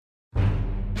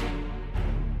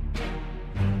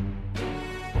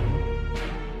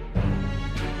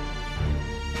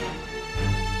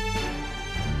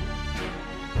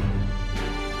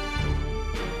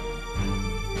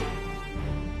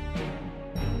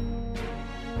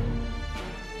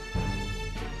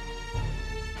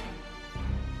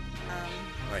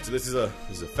right, so this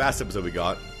is a fast episode we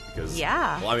got because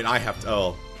Yeah. Well, I mean, I have to.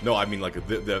 Oh no, I mean like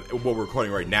what we're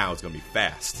recording right now is going to be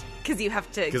fast Because you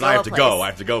have to. because I have to go. I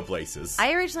have to go places.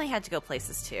 I originally had to go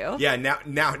places too. Yeah, now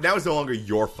it's no longer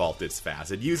your fault it's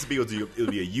fast. It used to be it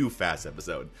would be a you fast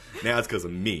episode. Now it's because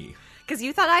of me. Because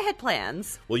you thought I had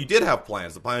plans. Well, you did have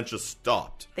plans. The plans just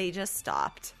stopped. They just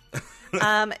stopped.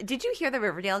 Did you hear that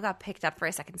Riverdale got picked up for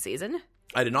a second season?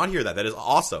 I did not hear that. That is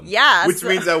awesome. Yeah, Which so-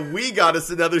 means that we got us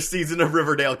another season of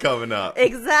Riverdale coming up.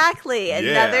 Exactly.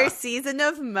 Another Yeah. season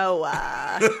of Moa.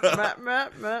 I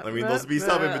mean, there'll be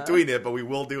some in between it, but we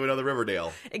will do another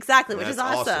Riverdale. Exactly, which That's is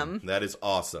awesome. That is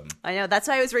awesome. I know. That's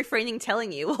why I was refraining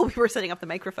telling you while we were setting up the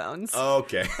microphones.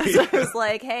 Okay. So I was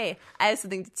like, hey, I have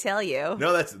something to tell you.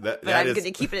 No, but I'm going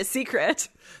to keep it a secret.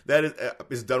 That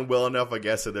is done well enough, I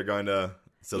guess, that they're going to.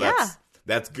 So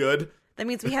that's good. That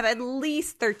means we have at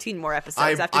least 13 more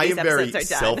episodes after these I am very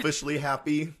episodes are done. selfishly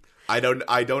happy. I don't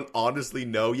honestly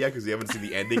know yet because we haven't seen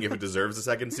the ending if it deserves a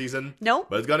second season. Nope.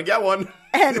 But it's going to get one.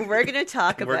 And we're going to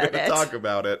talk We're about going it. to talk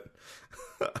about it.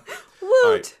 Woot!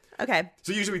 All right. Okay.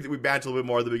 So usually we banter a little bit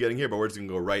more at the beginning here, but we're just going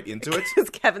to go right into it. Because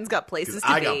Kevin's got places to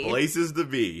be. I got places to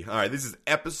be. All right, this is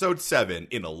episode 7,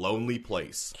 In a Lonely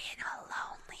Place. In a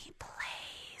lonely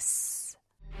place.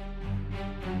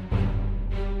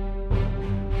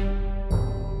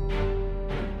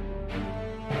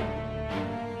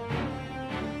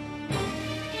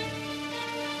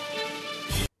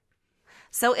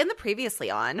 So in the previously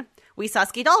on, we saw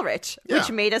Skeet Ulrich, Yeah. which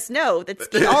made us know that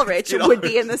Skeet Ulrich Skeet would be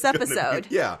Ulrich in this is gonna episode.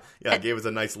 be- yeah, it gave us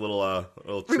a nice little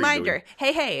treat. Reminder,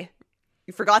 hey,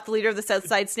 you forgot the leader of the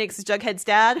Southside Snakes is Jughead's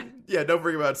dad? Yeah, don't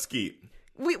forget about Skeet.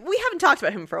 We haven't talked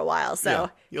about him for a while, so Yeah,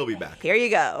 he'll be back. here you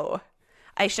go.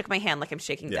 I shook my hand like I'm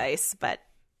shaking Yeah. dice, but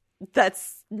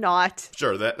that's not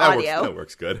Sure, that audio.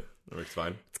 works good. That works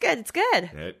fine. It's good.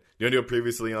 All right. You want to do it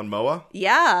previously on Moa?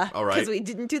 Yeah. All right. Because we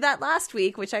didn't do that last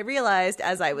week, which I realized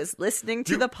as I was listening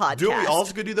to the podcast. Do we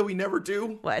also could do that we never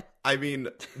do? What? I mean,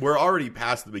 we're already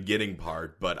past the beginning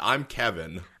part, but I'm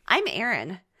Kevin. I'm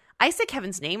Aaron. I said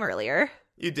Kevin's name earlier.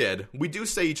 You did. We do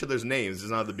say each other's names, it's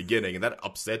not at the beginning, and that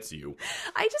upsets you.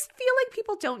 I just feel like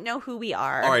people don't know who we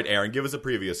are. All right, Aaron, give us a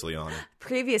previously on.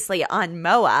 Previously on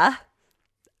Moa,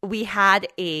 we had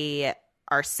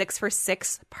our 6 for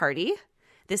 6 party.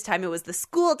 This time it was the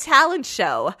school talent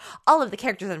show. All of the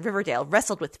characters on Riverdale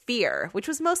wrestled with fear, which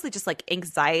was mostly just like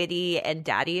anxiety and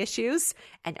daddy issues.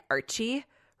 And Archie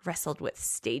wrestled with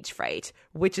stage fright,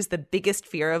 which is the biggest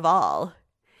fear of all.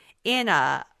 In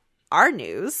our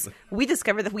news, we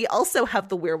discovered that we also have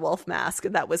the werewolf mask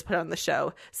that was put on the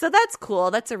show. So that's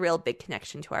cool. That's a real big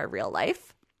connection to our real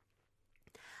life.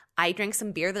 I drank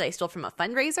some beer that I stole from a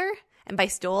fundraiser. And by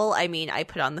stole, I mean I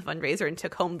put on the fundraiser and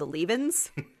took home the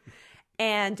leave-ins.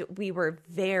 And we were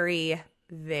very,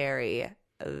 very,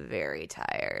 very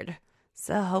tired.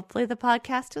 So hopefully the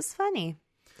podcast was funny.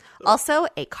 Also,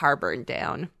 a car burned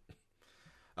down.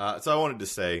 So I wanted to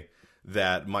say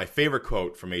that my favorite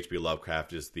quote from H.P.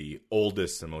 Lovecraft is the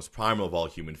oldest and most primal of all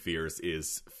human fears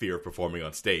is fear of performing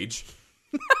on stage.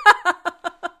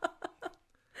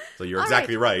 So you're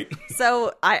exactly right.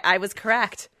 So I was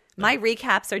correct. My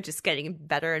recaps are just getting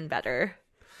better and better.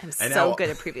 I'm so good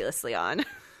at previously on.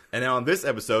 And now on this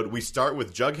episode, we start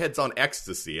with Jughead's on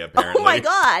ecstasy, apparently. Oh my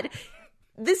god.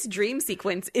 This dream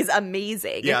sequence is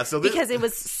amazing. Yeah, so because it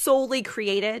was solely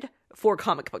created for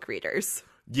comic book readers.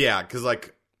 Yeah, because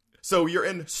so you're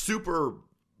in super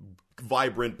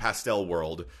vibrant pastel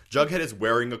world. Jughead is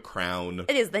wearing a crown.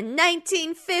 It is the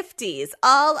 1950s,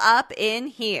 all up in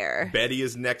here. Betty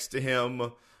is next to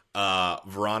him.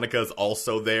 Veronica's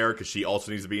also there because she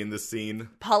also needs to be in this scene.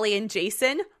 Polly and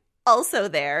Jason also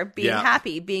there, being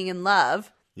happy, being in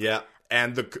love. Yeah,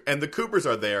 and the Coopers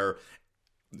are there,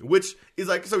 which is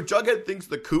so Jughead thinks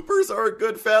the Coopers are a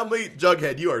good family.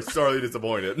 Jughead, you are sorely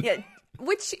disappointed. Yeah,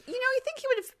 which, you think he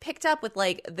would have picked up with,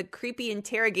 the creepy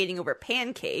interrogating over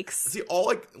pancakes. See,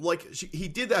 he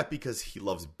did that because he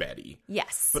loves Betty.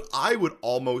 Yes. But I would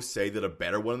almost say that a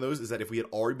better one of those is that if we had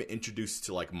already been introduced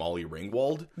to, Molly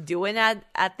Ringwald. Doing at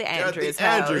the Andrews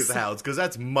house. Andrews house, because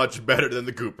that's much better than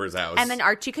the Cooper's house. And then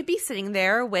Archie could be sitting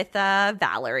there with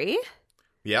Valerie.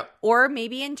 Yep. Or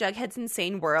maybe in Jughead's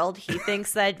insane world, he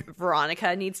thinks that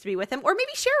Veronica needs to be with him. Or maybe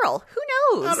Cheryl.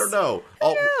 Who knows? I don't know. Who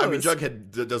knows? I mean,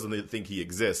 Jughead doesn't think he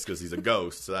exists because he's a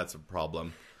ghost, so that's a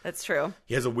problem. That's true.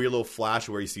 He has a weird little flash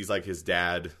where he sees, his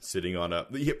dad sitting on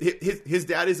his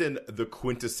dad is in the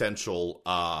quintessential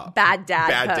bad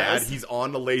dad pose. He's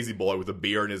on a lazy boy with a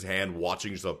beer in his hand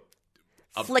watching just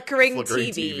a flickering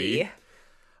TV.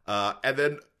 And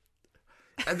then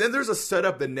And then there's a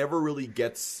setup that never really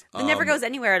gets... it never goes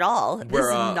anywhere at all. This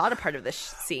where, is not a part of this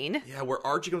scene. Yeah, where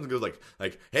Archie comes and goes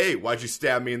like, hey, why'd you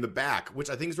stab me in the back? Which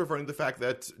I think is referring to the fact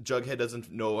that Jughead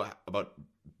doesn't know about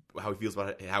how he feels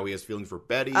about it, how he has feelings for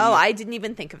Betty. Oh, I didn't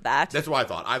even think of that. That's what I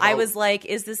thought. I was like,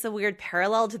 is this a weird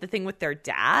parallel to the thing with their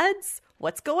dads?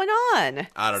 What's going on?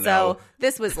 I don't know. So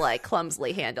this was like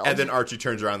clumsily handled. And then Archie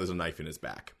turns around, there's a knife in his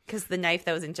back. Because the knife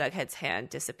that was in Jughead's hand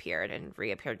disappeared and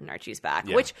reappeared in Archie's back,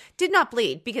 Yeah. which did not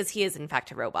bleed because he is in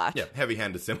fact a robot. Yeah,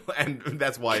 heavy-handed symbol, and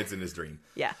that's why it's in his dream.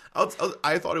 Yeah.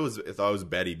 I thought it was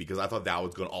Betty because I thought that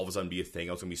was going to all of a sudden be a thing.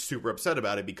 I was going to be super upset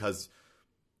about it because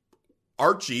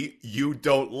Archie, you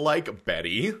don't like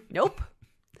Betty. Nope.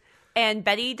 And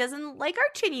Betty doesn't like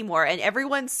Archie anymore, and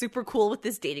everyone's super cool with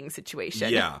this dating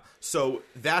situation. Yeah. So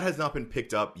that has not been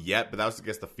picked up yet, but that was, I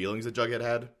guess, the feelings that Jughead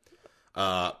had.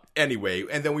 Anyway,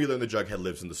 and then we learn that Jughead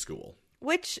lives in the school.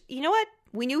 Which, you know what?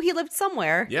 We knew he lived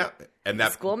somewhere. Yeah. And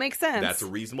that school makes sense. That's a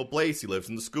reasonable place. He lives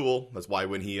in the school. That's why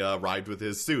when he arrived with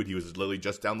his suit, he was literally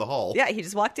just down the hall. Yeah, he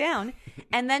just walked down.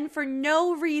 And then for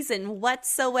no reason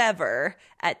whatsoever,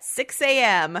 at 6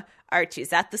 a.m.,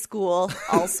 Archie's at the school,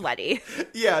 all sweaty.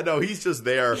 Yeah, no, he's just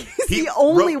there. He's the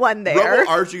only one there. Robo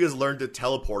Archie has learned to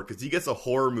teleport because he gets a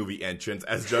horror movie entrance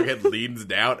as Jughead leans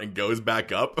down and goes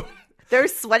back up.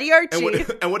 There's sweaty Archie.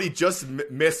 And what he just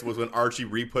missed was when Archie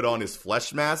re-put on his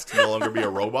flesh mask to no longer be a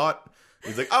robot.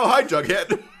 He's like, oh, hi,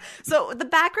 Jughead. So the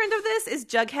background of this is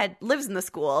Jughead lives in the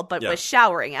school, but was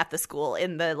showering at the school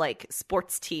in the, like,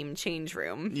 sports team change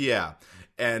room. Yeah.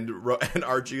 And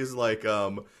Archie is like,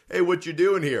 hey, what you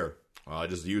doing here?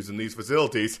 Just using these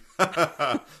facilities.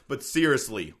 But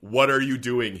seriously, what are you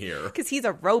doing here? Because he's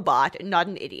a robot and not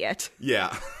an idiot.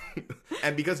 Yeah.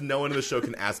 And because no one in the show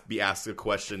can be asked a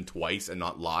question twice and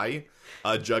not lie,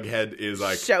 Jughead is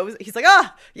like... He's like,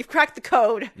 you've cracked the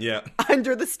code. Yeah.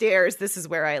 Under the stairs, this is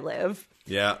where I live.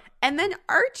 Yeah. And then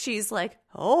Archie's like,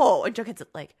 oh, and Jughead's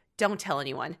like, don't tell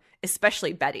anyone,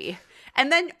 especially Betty. And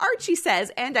then Archie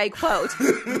says, and I quote,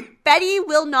 Betty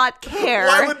will not care.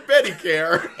 Why would Betty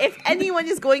care? If anyone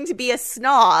is going to be a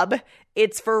snob,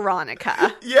 it's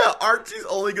Veronica. Yeah, Archie's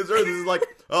only concern is like,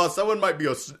 oh, someone might be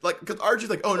because Archie's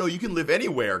like, oh no, you can live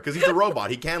anywhere because he's a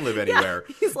robot. He can live anywhere.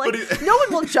 Yeah, he's like, no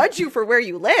one will judge you for where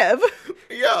you live.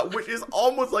 Yeah, which is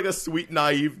almost like a sweet,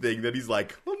 naive thing that he's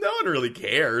like, well, no one really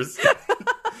cares.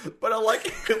 But I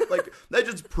like that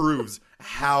just proves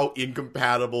how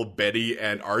incompatible Betty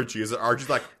and Archie is. Archie's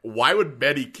like, why would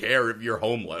Betty care if you're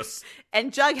homeless?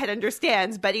 And Jughead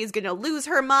understands Betty is going to lose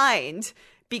her mind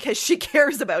because she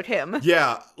cares about him.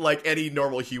 Yeah, like any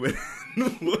normal human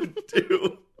would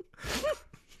do.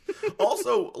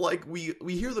 Also, like, we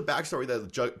hear the backstory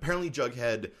that apparently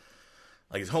Jughead,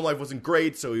 like, his home life wasn't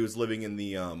great, so he was living in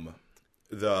the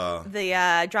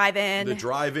drive-in. The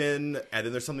drive-in, and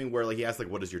then there's something where, like, he asks, like,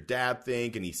 what does your dad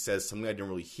think? And he says something I didn't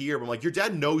really hear, but I'm like, your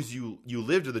dad knows you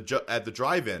lived at the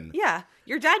drive-in. Yeah,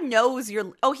 your dad knows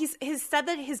you're... Oh, he's said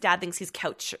that his dad thinks he's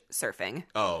couch surfing.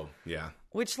 Oh, yeah.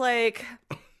 Which, like...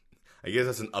 I guess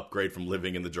that's an upgrade from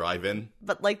living in the drive-in.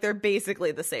 But, like, they're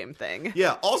basically the same thing.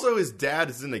 Yeah, also his dad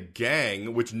is in a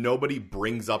gang, which nobody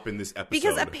brings up in this episode.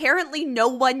 Because apparently no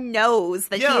one knows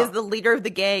that he is the leader of the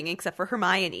gang except for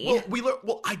Hermione.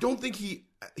 Well, I don't think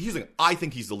he's like, I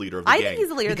think he's the leader of the gang. I think he's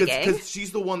the leader of the gang. Because he's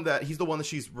the one that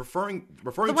she's referring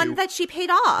to. The one that she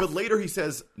paid off. But later he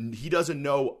says he doesn't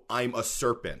know I'm a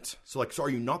serpent. So are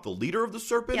you not the leader of the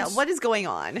serpents? Yeah, what is going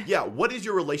on? Yeah, what is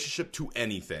your relationship to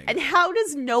anything? And how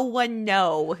does no one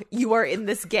know you are in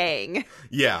this gang?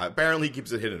 Yeah, apparently he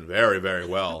keeps it hidden very, very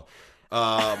well.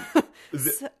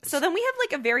 So then we have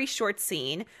like a very short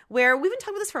scene where we've been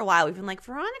talking about this for a while. We've been like,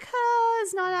 Veronica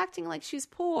is not acting like she's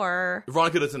poor.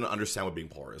 Veronica doesn't understand what being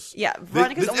poor is. Yeah,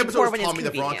 Veronica's only poor when it's taught me that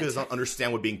convenient. Veronica does not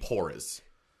understand what being poor is.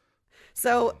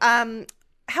 So, how we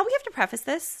have to preface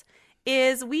this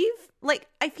is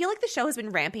I feel like the show has been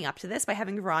ramping up to this by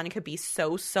having Veronica be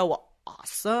so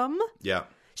awesome. Yeah.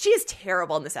 She is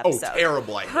terrible in this episode. Oh,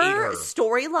 terrible. I hate her. Her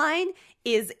storyline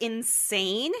is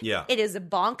insane. Yeah. It is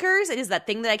bonkers. It is that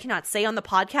thing that I cannot say on the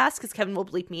podcast because Kevin will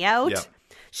bleep me out. Yeah.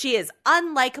 She is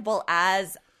unlikable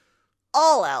as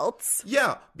all else.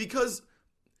 Yeah, because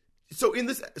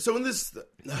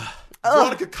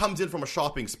Veronica comes in from a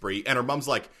shopping spree and her mom's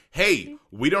like, hey,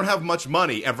 we don't have much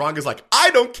money. And Veronica's like,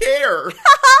 I don't care.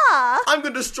 I'm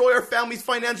going to destroy our family's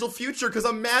financial future because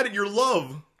I'm mad at your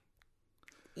love.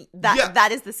 That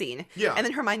is the scene. Yeah. And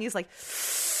then Hermione's like,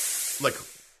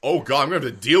 oh God, I'm going to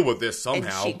have to deal with this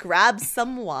somehow. And she grabs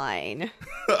some wine.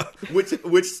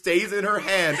 which stays in her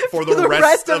hand for the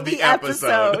rest of the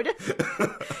episode.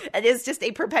 It is just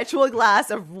a perpetual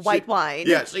glass of white wine.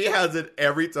 Yeah, she has it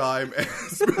every time. And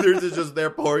Smithers is just there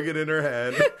pouring it in her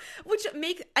hand.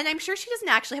 And I'm sure she doesn't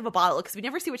actually have a bottle because we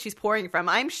never see what she's pouring from.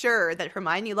 I'm sure that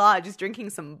Hermione Lodge is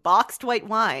drinking some boxed white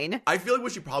wine. I feel like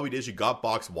what she probably did, she got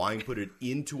boxed wine, put it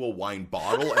into a wine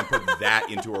bottle, and put that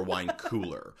into her wine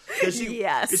cooler. Because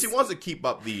she wants to keep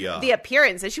up the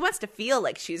appearance, and she wants to feel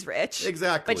like she's rich.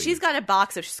 Exactly. But she's got a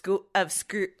box of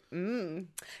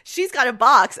she's got a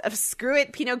box of Screw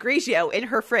It Pinot Grigio in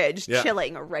her fridge,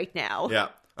 chilling right now. Yeah,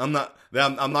 I'm not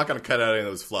going to cut out any of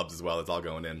those flubs as well. It's all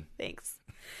going in. Thanks.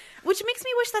 Which makes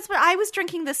me wish that's what I was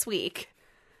drinking this week.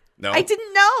 No, I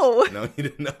didn't know. No, you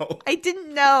didn't know. I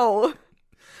didn't know.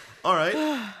 All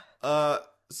right.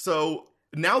 So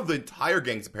now the entire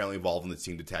gang's apparently involved in the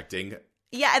scene detecting.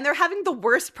 Yeah, and they're having the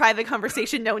worst private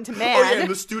conversation known to man. Oh, yeah, in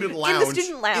the student lounge.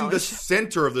 In the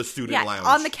center of the student lounge.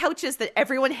 On the couches that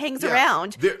everyone hangs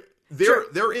around.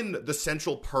 They're in the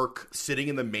central perk, sitting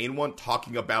in the main one,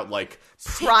 talking about, like,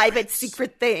 private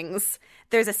secret things.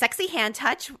 There's a sexy hand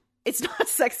touch. It's not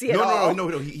sexy at all. No.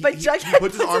 He puts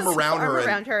his arm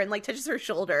around her and, like, touches her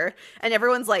shoulder. And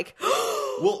everyone's like,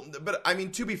 well, but, I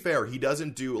mean, to be fair, he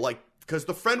doesn't do, like, because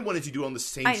the friend one is you do on the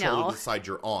same shoulder the side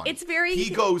you're on. It's very... He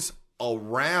goes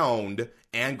around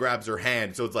and grabs her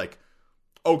hand. So it's like,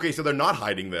 okay, so they're not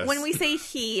hiding this. When we say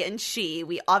he and she,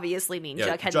 we obviously mean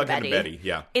Jughead and Betty. And Betty,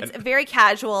 yeah. It's very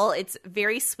casual. It's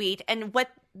very sweet. And what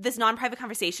this non-private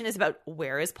conversation is about,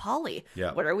 where is Polly?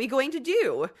 Yeah. What are we going to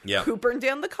do? Yeah. Who burned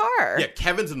down the car? Yeah,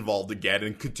 Kevin's involved again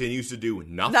and continues to do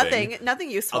nothing.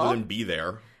 Nothing useful. Other than be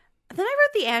there. Then I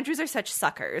wrote the Andrews are such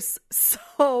suckers.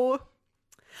 So...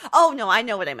 Oh, no, I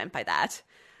know what I meant by that.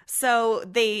 So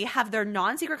they have their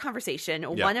non-secret conversation.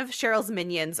 Yeah. One of Cheryl's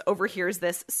minions overhears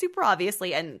this super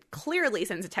obviously and clearly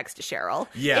sends a text to Cheryl.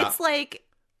 Yeah. It's like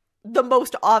the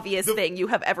most obvious thing you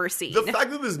have ever seen. The fact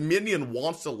that this minion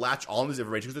wants to latch on to this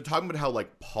information, because they're talking about how,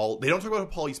 like, they don't talk about how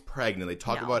Polly's pregnant. They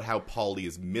talk about how Polly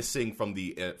is missing from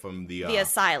the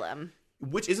asylum.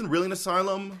 Which isn't really an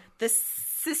asylum. The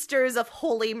Sisters of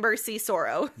Holy Mercy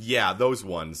Sorrow. Yeah, those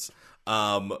ones.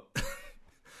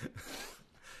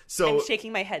 So I'm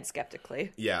shaking my head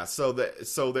skeptically. Yeah, so they're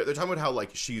talking about how,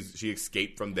 like, she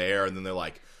escaped from there, and then they're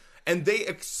like, and they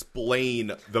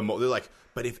explain they're like,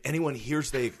 but if anyone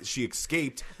hears she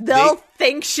escaped, they'll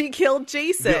think she killed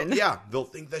Jason. They'll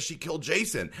think that she killed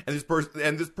Jason, and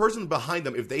this person behind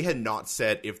them, if they had not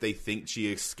said if they think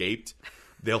she escaped,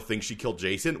 they'll think she killed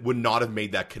Jason, would not have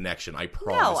made that connection. I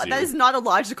promise you. No, that is not a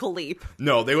logical leap.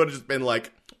 No, they would have just been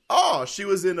like, oh, she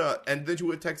was in and then she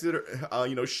would have texted her,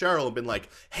 Cheryl and been like,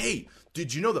 hey,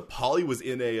 did you know that Polly was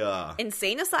in a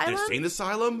insane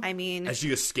asylum? I mean, and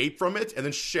she escaped from it, and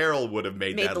then Cheryl would have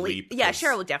made that leap. Yeah,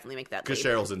 Cheryl would definitely make that leap. Because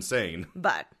Cheryl's insane.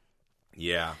 But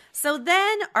yeah. So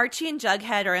then Archie and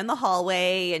Jughead are in the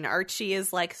hallway, and Archie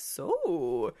is like,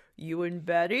 so, you and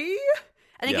Betty?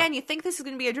 And again, you think this is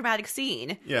going to be a dramatic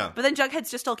scene. Yeah. But then Jughead's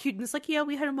just all cute and it's like, yeah,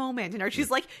 we had a moment. And Archie's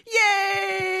like,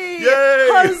 yay! Yay!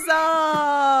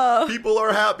 Huzzah! People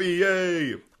are happy,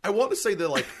 yay! I want to say that,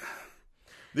 like,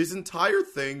 this entire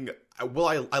thing,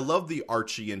 well, I love the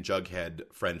Archie and Jughead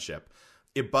friendship.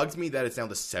 It bugs me that it's now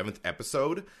the 7th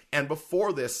episode. And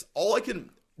before this,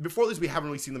 we haven't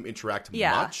really seen them interact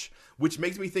much. Which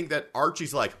makes me think that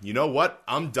Archie's like, you know what?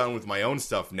 I'm done with my own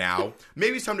stuff now.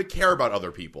 Maybe it's time to care about other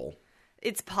people.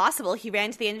 It's possible he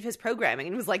ran to the end of his programming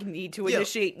and was like, need to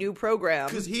initiate new program.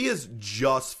 Because he has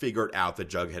just figured out that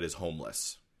Jughead is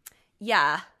homeless.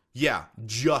 Yeah. Yeah,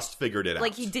 just figured it out.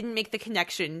 Like, he didn't make the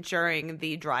connection during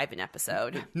the drive-in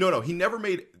episode. No, he never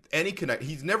made any connection.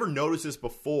 He's never noticed this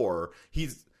before.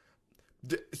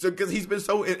 Because he's been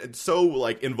so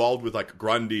like involved with, like,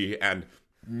 Grundy and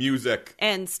music.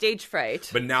 And stage fright.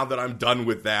 But now that I'm done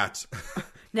with that.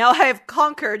 Now I have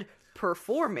conquered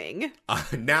performing.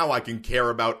 Now I can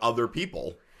care about other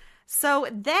people. So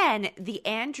then the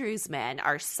Andrews men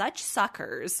are such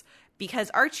suckers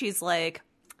because Archie's like,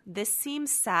 this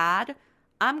seems sad.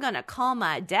 I'm going to call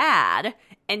my dad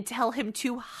and tell him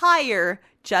to hire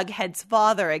Jughead's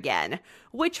father again,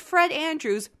 which Fred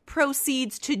Andrews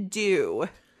proceeds to do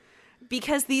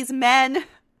because these men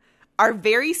are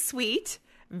very sweet,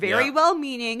 very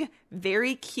well-meaning,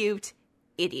 very cute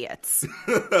idiots.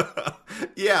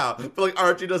 Yeah, but, like,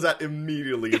 Archie does that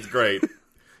immediately. It's great.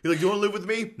 He's like, do you want to live with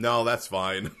me? No, that's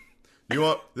fine.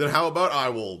 Then how about I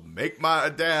will make my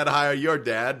dad hire your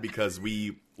dad because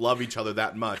we love each other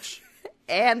that much.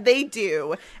 And they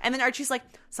do. And then Archie's like,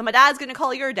 so my dad's going to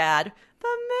call your dad, but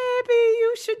maybe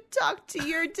you should talk to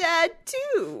your dad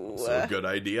too. So good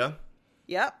idea.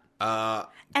 Yep.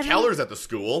 Keller's at the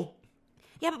school.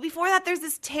 Yeah, but before that, there's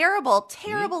this terrible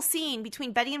scene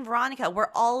between Betty and Veronica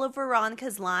where all of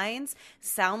Veronica's lines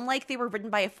sound like they were written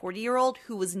by a 40-year-old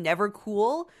who was never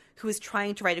cool, who was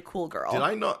trying to write a cool girl. Did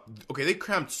I not? Okay, they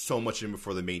crammed so much in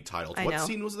before the main titles. What know.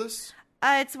 scene was this?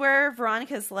 It's where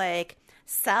Veronica's like,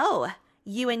 so,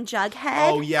 you and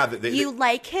Jughead? Oh, yeah. You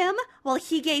like him? Well,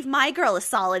 he gave my girl a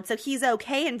solid, so he's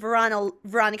okay in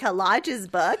Veronica Lodge's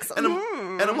books. And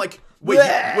I'm like, wait,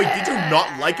 did you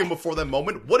not like him before that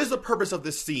moment? What is the purpose of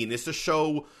this scene? Is to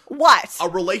show what? A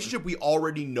relationship we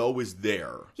already know is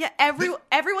there. Yeah,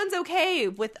 everyone's okay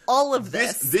with all of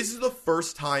this. This is the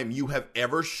first time you have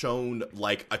ever shown,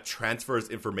 like, a transfer's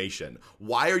information.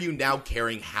 Why are you now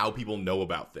caring how people know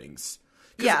about things?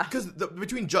 Yeah. Because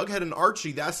between Jughead and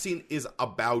Archie, that scene is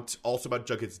also about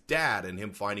Jughead's dad and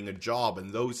him finding a job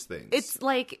and those things. It's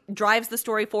like drives the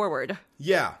story forward.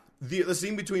 Yeah. The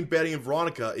scene between Betty and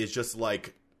Veronica is just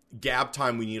like gab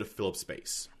time. We need to fill up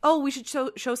space. Oh, we should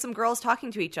show some girls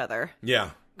talking to each other.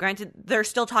 Yeah. Granted, they're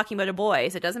still talking about a boy,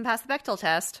 so it doesn't pass the Bechdel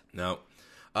test. No.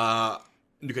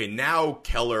 Okay, now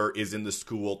Keller is in the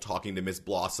school talking to Miss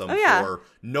Blossom for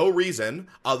no reason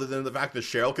other than the fact that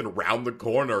Cheryl can round the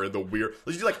corner in the weird...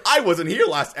 She's like, I wasn't here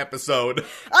last episode.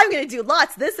 I'm going to do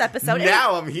lots this episode.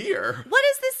 Now I'm here. What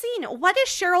is this scene? What is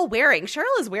Cheryl wearing?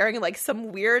 Cheryl is wearing like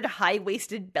some weird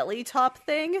high-waisted belly top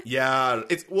thing. Yeah,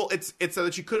 it's so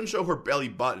that she couldn't show her belly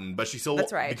button, but she still...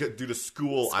 That's right. Because, due to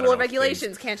school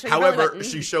regulations, can't show your belly However, button.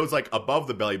 she shows like above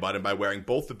the belly button by wearing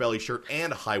both the belly shirt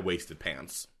and high-waisted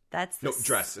pants.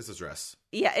 Dress. It's a dress.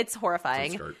 Yeah, it's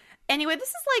horrifying. It's a skirt. Anyway, this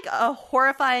is like a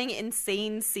horrifying,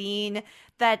 insane scene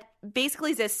that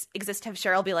basically exists to have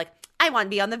Cheryl be like, I want to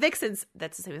be on the Vixens.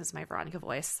 That's the same as my Veronica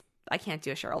voice. I can't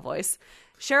do a Cheryl voice.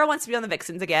 Cheryl wants to be on the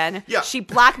Vixens again. Yeah. She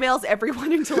blackmails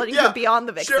everyone into letting her be on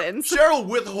the Vixens. Cheryl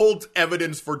withholds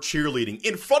evidence for cheerleading.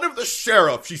 In front of the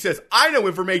sheriff, she says, I know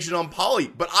information on Polly,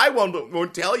 but I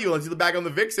won't tell you unless you're back on the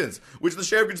Vixens. Which the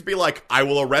sheriff can just be like, I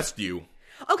will arrest you.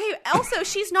 Okay, also,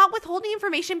 she's not withholding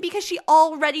information because she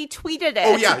already tweeted it.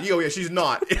 Oh, yeah, she's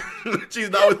not.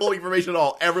 She's not withholding information at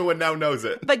all. Everyone now knows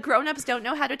it. But grown-ups don't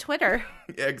know how to Twitter.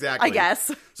 Yeah, exactly. I guess.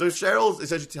 So Cheryl's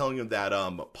essentially telling him that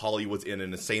Polly was in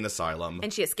an insane asylum.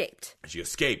 And she escaped.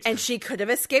 And she could have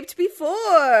escaped before.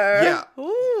 Yeah.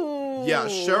 Ooh. Yeah,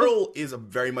 Cheryl is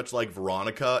very much like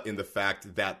Veronica in the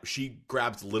fact that she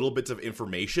grabs little bits of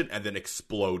information and then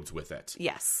explodes with it.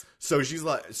 Yes. So she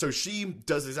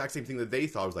does the exact same thing that they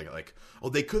thought. It was like, oh,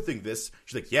 they could think this.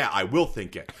 She's like, yeah, I will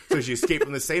think it. So she escaped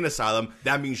from the insane asylum.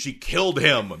 That means she killed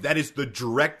him. That is the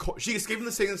direct... She escaped from the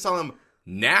insane asylum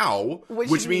now,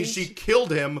 which means she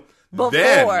killed him before.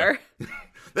 Then.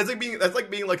 That's like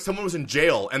being like someone was in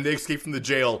jail and they escaped from the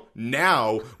jail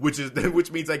now, which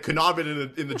means they could not have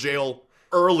been in the jail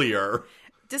earlier.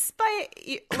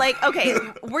 Despite, like, okay,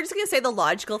 we're just going to say the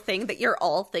logical thing that you're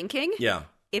all thinking. Yeah.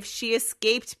 If she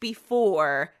escaped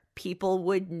before, people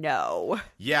would know.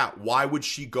 Yeah, why would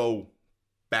she go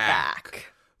back?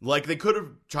 Like, they could have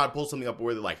tried to pull something up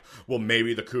where they're like, well,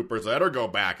 maybe the Coopers let her go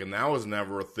back, and that was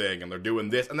never a thing, and they're doing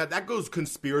this. And that goes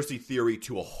conspiracy theory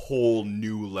to a whole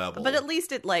new level. But at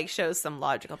least it, like, shows some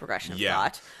logical progression of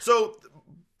thought. So,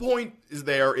 the point is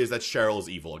that Cheryl is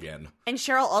evil again. And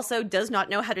Cheryl also does not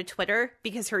know how to Twitter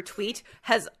because her tweet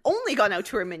has only gone out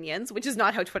to her minions, which is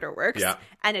not how Twitter works. Yeah.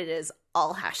 And it is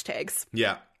all hashtags.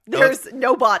 Yeah. There's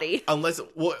no body.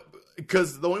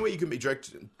 Because the only way you can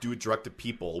do it direct to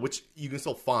people, which you can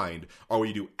still find, are when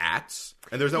you do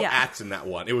 @. And there's no @ in that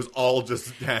one. It was all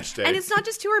just hashtags. And it's not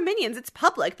just to her minions. It's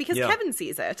public because Kevin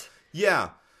sees it. Yeah.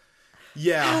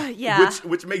 Yeah. Yeah.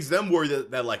 Which makes them worry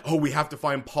that like, oh, we have to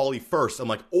find Polly first. I'm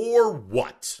like, or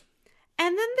what?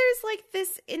 And then there's like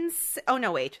this oh,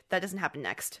 no, wait. That doesn't happen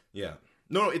next. Yeah.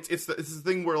 No, it's the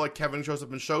thing where like Kevin shows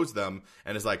up and shows them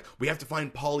and is like, we have to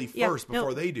find Polly first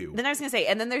before they do. Then I was going to say,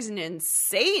 and then there's an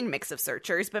insane mix of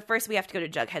searchers, but first we have to go to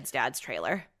Jughead's dad's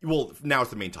trailer. Well, now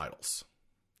it's the main titles.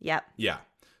 Yep. Yeah.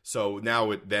 So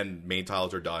now then main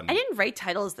titles are done. I didn't write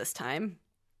titles this time.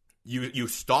 You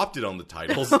stopped it on the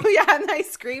titles. Oh, yeah, and I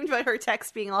screamed about her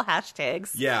text being all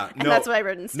hashtags. Yeah. And that's what I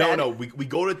wrote instead. No, we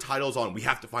go to titles on, we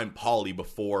have to find Polly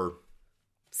before...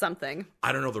 something.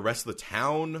 I don't know, the rest of the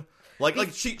town... Like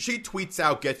she tweets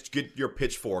out, get your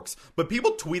pitchforks, but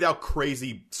people tweet out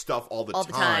crazy stuff all the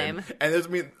time. And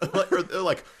they're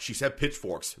like, she said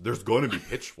pitchforks. There's going to be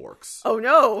pitchforks. Oh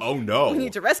no! Oh no! We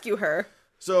need to rescue her.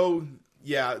 So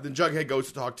yeah, then Jughead goes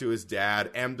to talk to his dad,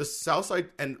 and the Southside.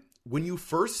 And when you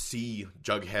first see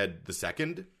Jughead the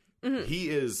second, he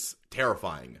is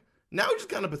terrifying. Now he's just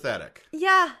kind of pathetic.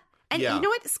 Yeah. And you know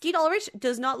what? Skeet Ulrich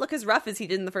does not look as rough as he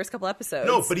did in the first couple episodes.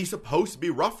 No, but he's supposed to be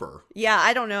rougher. Yeah,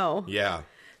 I don't know. Yeah.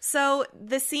 So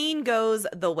the scene goes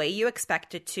the way you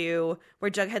expect it to, where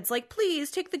Jughead's like,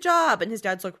 please take the job. And his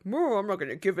dad's like, no, I'm not going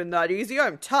to give in that easy.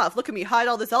 I'm tough. Look at me hide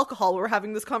all this alcohol while we're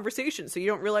having this conversation so you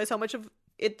don't realize how much of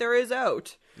it there is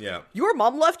out. Yeah. Your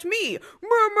mom left me.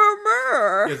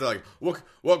 Murr. It's like,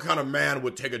 what kind of man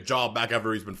would take a job back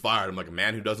after he's been fired? I'm like, a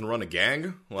man who doesn't run a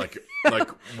gang? Like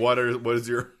what is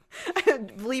your... I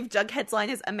believe Jughead's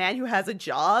line is, a man who has a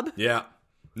job. Yeah.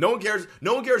 No one cares.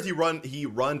 No one cares he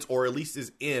runs, or at least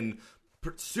is in,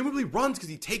 presumably runs because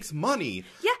he takes money.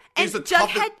 Yeah, and he's the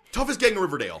Jughead... toughest gang in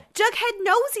Riverdale. Jughead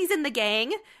knows he's in the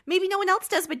gang. Maybe no one else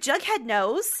does, but Jughead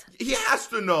knows. He has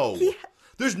to know.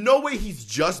 There's no way he's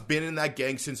just been in that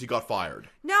gang since he got fired.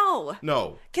 No.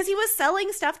 Because he was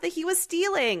selling stuff that he was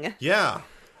stealing. Yeah.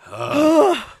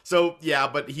 So, yeah,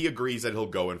 but he agrees that he'll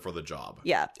go in for the job.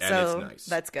 Yeah, and so it's nice.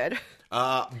 That's good.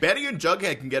 Betty and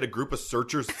Jughead can get a group of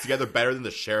searchers together better than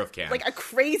the sheriff can. Like a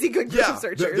crazy good group of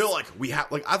searchers. They're like,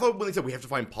 I thought when they said we have to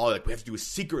find Polly, like we have to do it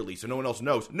secretly so no one else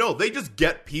knows. No, they just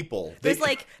get people.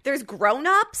 There's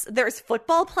grown-ups, there's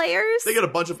football players. They get a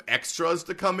bunch of extras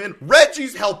to come in.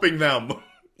 Reggie's helping them.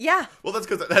 Yeah. Well, that's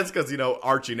because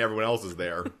Archie and everyone else is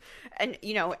there. And,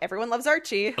 everyone loves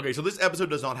Archie. Okay, so this episode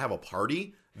does not have a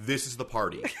party. This is the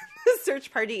party. The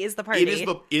search party is the party.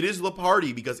 It is the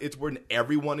party because it's when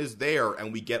everyone is there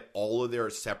and we get all of their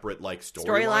separate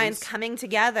storylines coming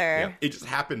together. Yeah, it just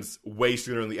happens way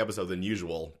sooner in the episode than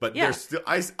usual. But there's still,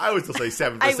 I would still say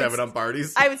 7 for 7 on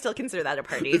parties. I would still consider that a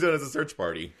party. It's known as a search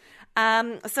party.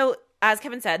 So as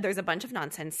Kevin said, there's a bunch of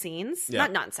nonsense scenes. Yeah.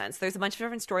 Not nonsense. There's a bunch of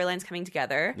different storylines coming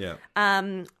together. Yeah.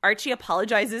 Archie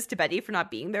apologizes to Betty for not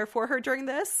being there for her during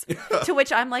this. To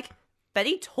which I'm like,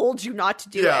 Betty told you not to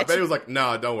do it. Yeah, Betty was like,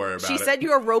 no, don't worry about it. She said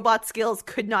your robot skills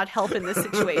could not help in this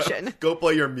situation. Go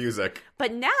play your music.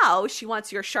 But now she wants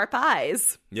your sharp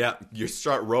eyes. Yeah, your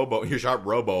sharp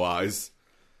robo eyes.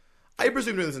 I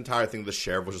presume during this entire thing the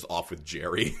sheriff was just off with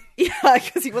Jerry. Yeah,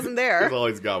 because he wasn't there. Because all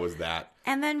he's got was that.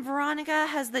 And then Veronica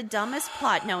has the dumbest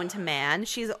plot known to man.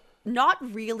 She's not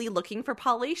really looking for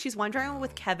Polly. She's wandering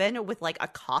with Kevin with a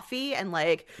coffee and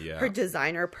her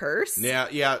designer purse.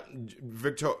 Yeah.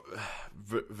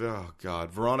 Oh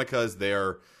God, Veronica is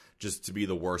there just to be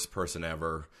the worst person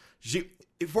ever.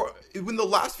 In the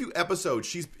last few episodes,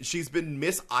 she's been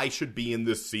Miss I should be in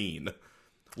this scene.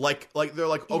 They're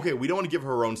like, okay, we don't want to give her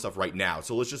her own stuff right now,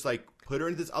 so let's just put her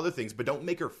into these other things, but don't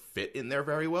make her fit in there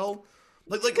very well.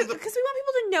 Because we want people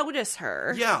to notice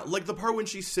her. Yeah, the part when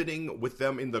she's sitting with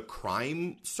them in the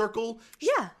crime circle.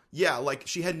 Yeah,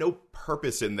 she had no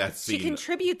purpose in that scene. She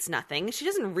contributes nothing. She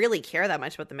doesn't really care that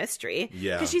much about the mystery.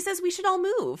 Yeah. Because she says we should all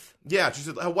move. Yeah, she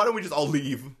said, why don't we just all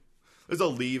leave? Let's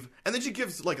all leave. And then she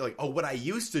gives, what I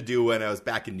used to do when I was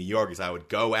back in New York is I would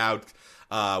go out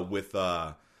with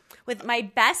my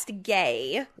best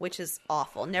gay, which is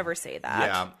awful. Never say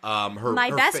that. Yeah. Her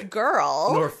best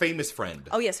girl. No, her famous friend.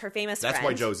 Oh, yes, her famous friend. That's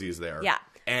why Josie is there. Yeah.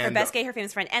 And her best gay, her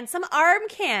famous friend. And some arm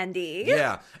candy.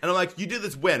 Yeah. And I'm like, you did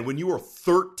this when? When you were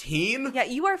 13? Yeah,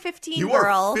 you are 15, you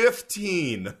girl. You are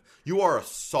 15. You are a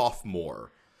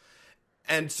sophomore.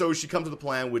 And so she comes to the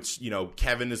plan, which,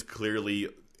 Kevin is clearly...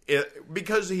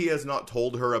 because he has not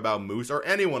told her about Moose or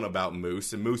anyone about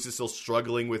Moose, and Moose is still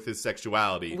struggling with his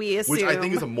sexuality. We assume. Which I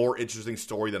think is a more interesting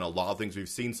story than a lot of things we've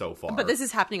seen so far. But this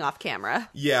is happening off camera.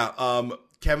 Yeah,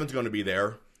 Kevin's going to be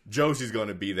there. Josie's going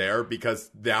to be there because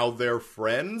now they're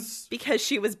friends. Because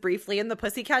she was briefly in the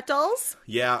Pussycat Dolls?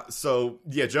 Yeah, so,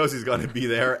 Josie's going to be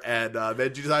there, and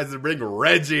then she decides to bring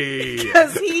Reggie.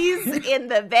 Because he's in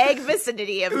the vague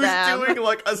vicinity of them. Who's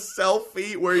doing, a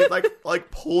selfie where he's,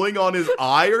 pulling on his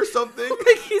eye or something.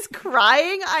 He's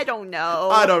crying? I don't know.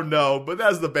 I don't know, but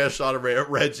that's the best shot of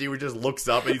Reggie, where he just looks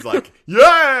up and he's like,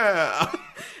 yeah!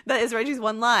 That is Reggie's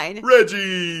one line.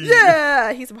 Reggie!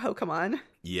 Yeah! He's a Pokemon.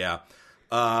 Yeah.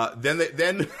 Then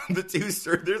the two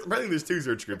there's two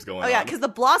search groups going on. Oh yeah, because the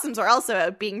Blossoms are also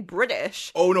out being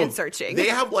British. Oh no, and searching. They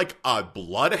have a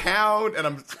bloodhound, and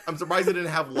I'm surprised they didn't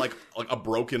have a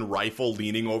broken rifle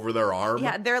leaning over their arm.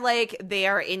 Yeah, they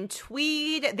are in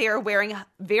tweed. They are wearing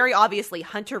very obviously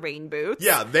hunter rain boots.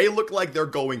 Yeah, they look like they're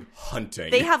going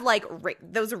hunting. They have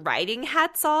those riding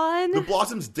hats on. The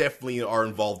Blossoms definitely are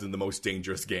involved in the most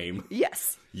dangerous game.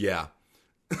 Yes. Yeah.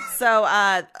 So,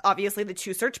 obviously the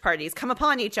two search parties come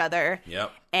upon each other.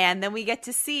 Yep. And then we get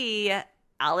to see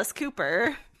Alice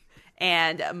Cooper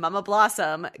and Mama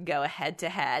Blossom go head to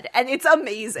head. And it's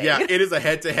amazing. Yeah, it is a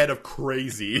head to head of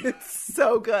crazy. It's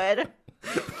so good.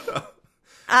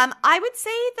 I would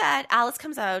say that Alice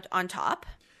comes out on top.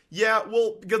 Yeah,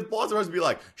 well, because Blossom has to be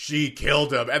like, she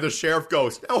killed him. And the sheriff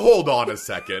goes, now hold on a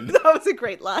second. That was a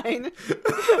great line.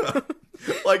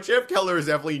 Sheriff Keller is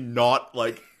definitely not,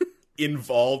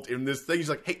 involved in this thing. He's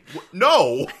like, hey,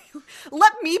 no!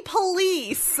 Let me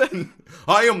police!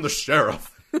 I am the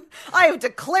sheriff. I have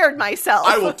declared myself.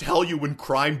 I will tell you when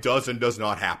crime does and does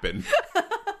not happen.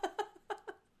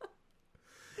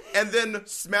 And then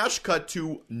smash cut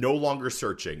to no longer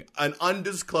searching. An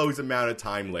undisclosed amount of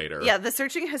time later. Yeah, the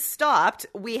searching has stopped.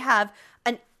 We have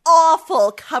an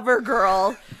awful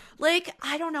CoverGirl. Like,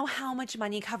 I don't know how much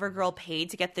money CoverGirl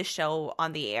paid to get this show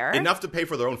on the air. Enough to pay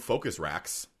for their own focus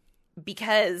racks.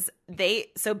 Because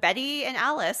so Betty and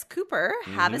Alice Cooper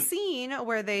have a scene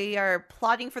where they are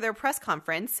plotting for their press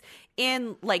conference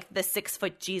in like the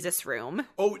 6-foot Jesus room.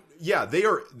 Oh yeah, they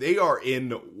are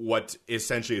in what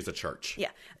essentially is a church.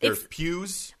 Yeah, there's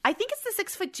pews. I think it's the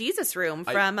 6-foot Jesus room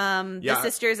from the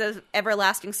Sisters of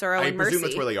Everlasting Sorrow and Mercy. I presume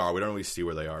that's where they are. We don't really see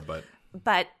where they are, but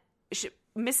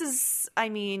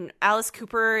Alice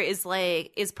Cooper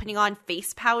is putting on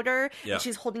face powder. Yeah. And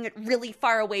she's holding it really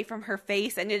far away from her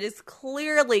face, and it is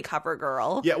clearly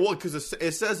CoverGirl. Yeah, well, because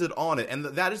it says it on it, and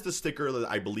that is the sticker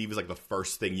that I believe is like the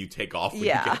first thing you take off when you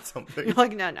get something. You're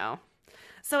like, no.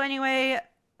 So anyway,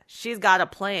 she's got a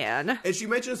plan. And she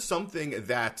mentions something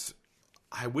that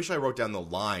I wish I wrote down the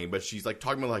line, but she's like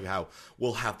talking about like how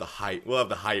we'll have the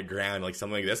high ground, like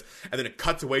something like this, and then it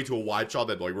cuts away to a wide shot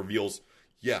that like reveals,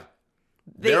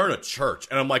 they're in a church.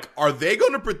 And I'm like, are they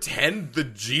going to pretend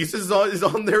that Jesus is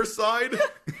on their side?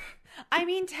 I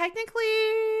mean, technically,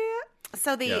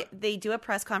 so they do a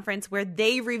press conference where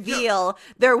they reveal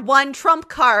their one trump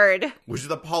card. Which is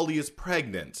that Polly is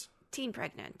pregnant. Teen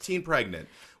pregnant.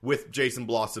 With Jason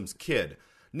Blossom's kid.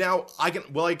 Now, I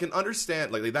can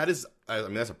understand, like that is, I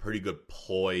mean, that's a pretty good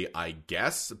ploy, I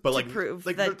guess. But to prove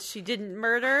that she didn't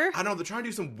murder. I don't know, they're trying to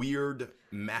do some weird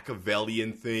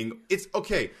Machiavellian thing. It's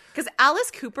okay. Because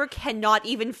Alice Cooper cannot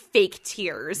even fake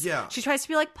tears. Yeah. She tries to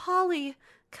be like, Polly,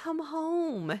 come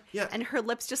home. Yeah. And her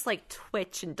lips just like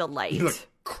twitch in delight. Like,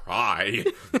 cry.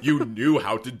 You knew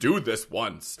how to do this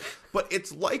once. But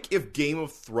it's like if Game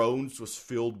of Thrones was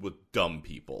filled with dumb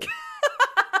people.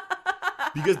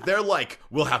 Because they're like,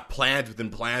 we'll have plans within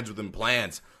plans within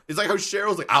plans. It's like how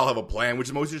Cheryl's like, I'll have a plan, which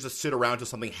is mostly just to sit around till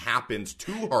something happens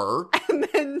to her. And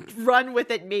then run with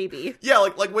it, maybe. Yeah,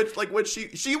 like when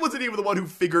she wasn't even the one who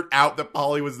figured out that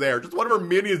Polly was there. Just one of her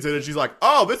minions did it. She's like,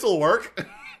 oh, this'll work.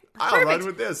 I'll run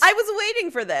with this. I was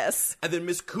waiting for this. And then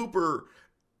Miss Cooper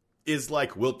is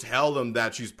like, we'll tell them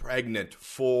that she's pregnant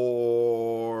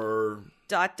for... ...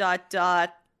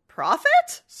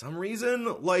 Profit? Some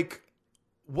reason? Like...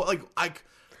 What, like,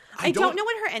 I don't know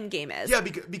what her end game is. Yeah,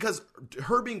 because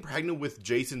her being pregnant with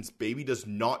Jason's baby does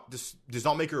not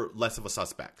make her less of a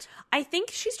suspect. I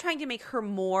think she's trying to make her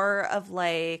more of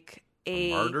like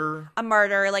a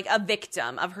martyr, like a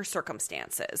victim of her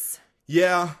circumstances.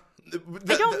 Yeah. I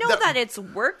don't know that it's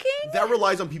working. That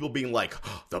relies on people being like,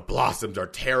 oh, the Blossoms are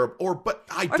terrible. Or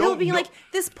don't being like,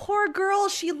 this poor girl,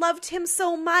 she loved him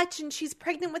so much and she's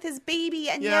pregnant with his baby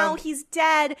and now he's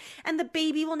dead and the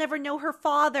baby will never know her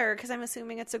father because I'm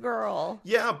assuming it's a girl.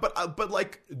 Yeah, but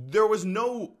like, there was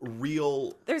no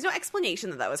real... There's no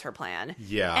explanation that was her plan.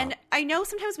 Yeah. And I know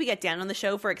sometimes we get down on the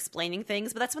show for explaining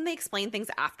things, but that's when they explain things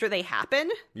after they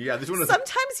happen. Yeah, this one is...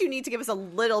 Sometimes you need to give us a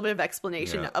little bit of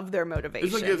explanation of their motivation.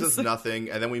 This one gives us nothing,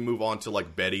 and then we move on to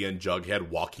like Betty and Jughead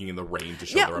walking in the rain to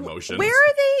show their emotions. Where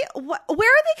are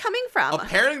they coming from?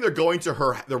 Apparently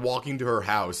they're walking to her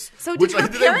house. So did her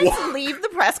parents leave the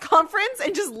press conference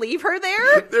and just leave her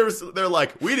there? They're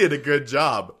like, we did a good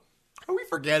job. Are we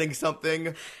forgetting something?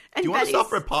 Do you want to stop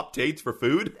for Pop Tates for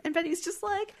food? And Betty's just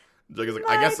like,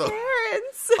 Jughead's like,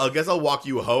 parents. I guess I'll walk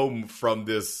you home from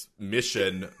this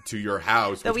mission to your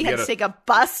house. That we had to take a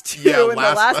bus to in the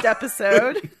last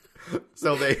episode.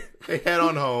 So they head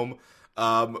on home.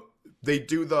 They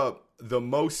do the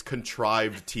most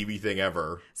contrived TV thing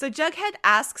ever. So Jughead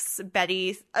asks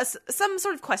Betty some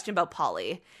sort of question about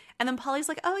Polly. And then Polly's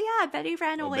like, oh yeah, Betty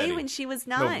ran away when she was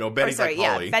 9. No, Betty's like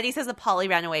Polly. Yeah, Betty says that Polly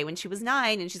ran away when she was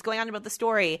 9 and she's going on about the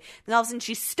story. Then all of a sudden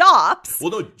she stops.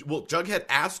 Well, Jughead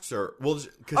asks her,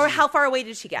 or how far away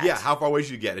did she get? Yeah, how far away did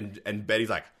she get? And Betty's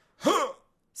like, huh.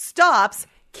 Stops,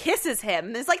 kisses him,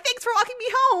 and is like, thanks for walking me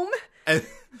home. And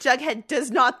Jughead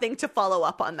does not think to follow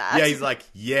up on that. Yeah, he's like,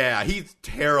 he's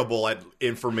terrible at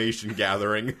information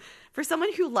gathering. For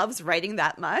someone who loves writing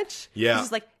that much, he's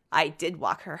just like, I did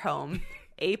walk her home.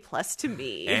 A+ to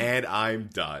me. And I'm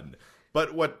done.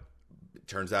 But what it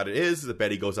turns out it is that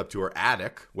Betty goes up to her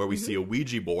attic where we see a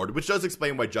Ouija board, which does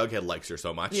explain why Jughead likes her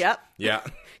so much. Yep. Yeah.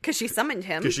 Because she summoned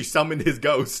him. Because she summoned his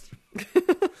ghost.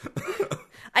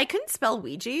 I couldn't spell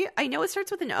Ouija. I know it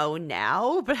starts with an O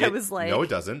now, but I was like... No, it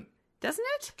doesn't. Doesn't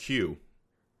it? Q.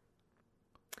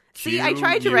 See, I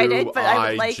tried to write it, but I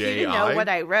would like you to know what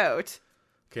I wrote.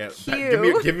 Can't.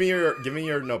 Q. Give me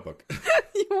your notebook.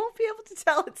 You won't be able to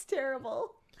tell. It's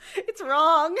terrible. It's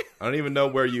wrong. I don't even know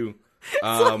where you. It's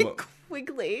like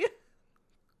Quigley.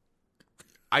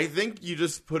 I think you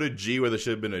just put a G where there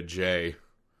should have been a J.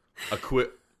 A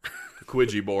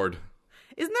Quidgy board.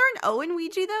 Isn't there an O in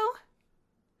Ouija though?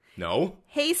 No.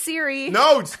 Hey Siri.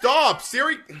 No, stop,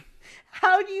 Siri.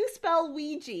 How do you spell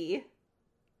Ouija?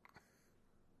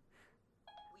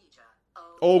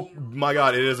 Oh my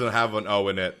God! It doesn't have an O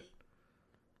in it.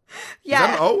 Yeah, is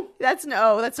that an O? That's an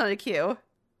O. That's not a Q.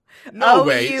 No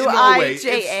way.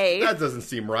 O-U-I-J-A. That doesn't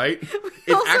seem right. We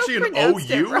It's also actually an pronounced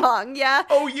it OU? wrong, yeah.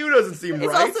 OU doesn't seem It's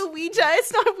right. also Ouija.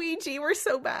 It's not Ouija. We're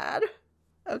so bad.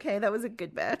 Okay, that was a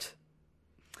good bet.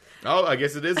 Oh, I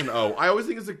guess it is an O. I always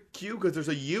think it's a Q because there's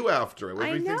a U after it.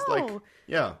 I know. Like,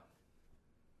 yeah.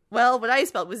 Well, what I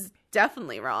spelled was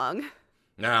definitely wrong.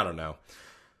 I don't know.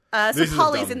 So This is a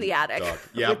Polly's dumb in the attic. duck.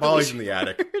 Yeah, with the Polly's in Ouija the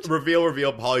attic. board.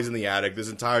 Reveal, Polly's in the attic. This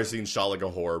entire scene shot like a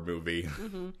horror movie.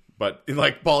 Mm-hmm. But,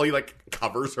 like, Polly, like,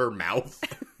 covers her mouth.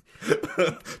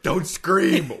 Don't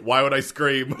scream. Why would I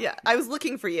scream? Yeah, I was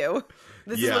looking for you.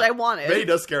 This is what I wanted. Betty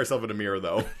does scare herself in a mirror,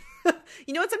 though.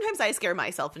 You know what? Sometimes I scare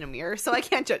myself in a mirror, so I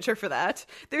can't judge her for that.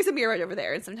 There's a mirror right over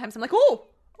there, and sometimes I'm like, oh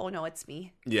no, it's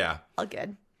me. Yeah. All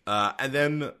good.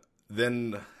 And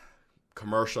then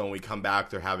commercial, and we come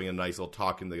back. They're having a nice little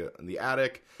talk in the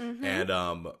attic,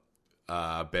 and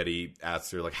Betty asks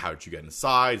her like, "How did you get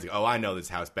inside?" He's like, "Oh, I know this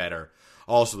house better.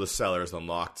 Also, the cellar is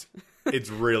unlocked. It's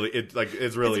really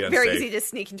unsafe. Very easy to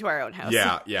sneak into our own house.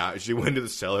 Yeah. She went to the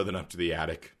cellar, then up to the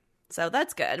attic. So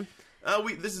that's good.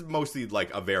 This is mostly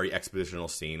like a very expositional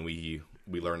scene. We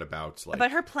learn about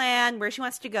her plan, where she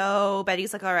wants to go.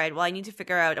 Betty's like, all right, well, I need to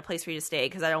figure out a place for you to stay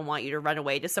because I don't want you to run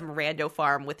away to some rando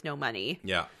farm with no money.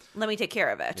 Yeah. Let me take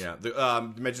care of it. Yeah.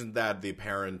 Mentioned that the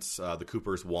parents, the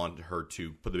Coopers, want her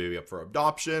to put the baby up for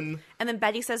adoption. And then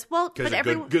Betty says, well, because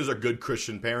they're good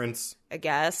Christian parents. I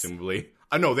guess. Simply.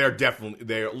 I know they're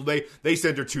definitely they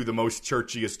sent her to the most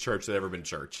churchiest church that ever been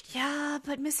churched. Yeah,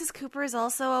 but Mrs. Cooper is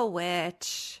also a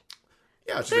witch.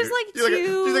 Yeah, she's like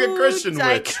a Christian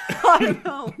witch. I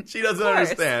know. She doesn't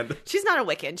understand. She's not a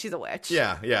Wiccan. She's a witch.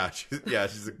 Yeah.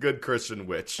 She's a good Christian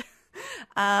witch.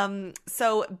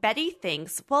 So Betty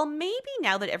thinks, well, maybe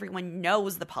now that everyone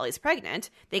knows the Polly's pregnant,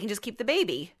 they can just keep the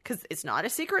baby because it's not a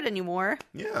secret anymore.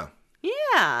 Yeah.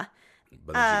 Yeah.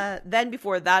 But then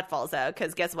before that falls out,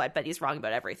 because guess what? Betty's wrong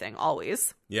about everything,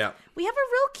 always. Yeah. We have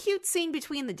a real cute scene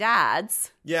between the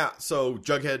dads. Yeah, so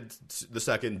Jughead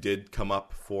II did come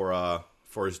up for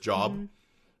his job.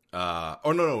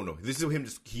 No. This is him.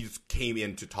 He just came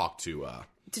in to talk to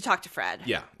Fred.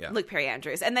 Yeah. Luke Perry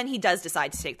Andrews, and then he does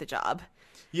decide to take the job.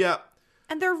 Yeah.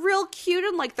 And they're real cute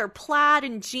in like their plaid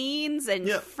and jeans, and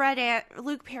yeah.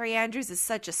 Luke Perry Andrews is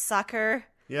such a sucker.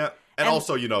 Yeah. And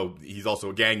also, he's also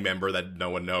a gang member that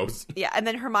no one knows. Yeah, and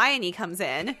then Hermione comes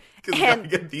in. Because we gotta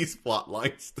get these plot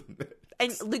lines.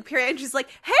 And Luke Perry Andrews is like,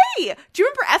 hey, do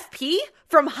you remember FP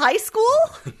from high school?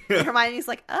 And Hermione's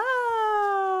like,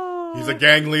 oh. He's a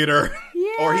gang leader.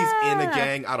 Yeah. Or he's in a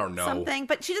gang. I don't know. Something.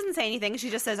 But she doesn't say anything.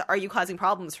 She just says, are you causing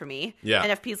problems for me? Yeah.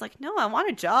 And FP's like, no, I want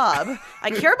a job.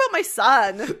 I care about my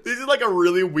son. This is like a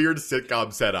really weird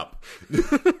sitcom setup.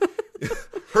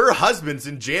 Her husband's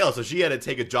in jail, so she had to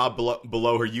take a job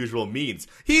below her usual means.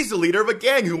 He's the leader of a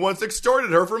gang who once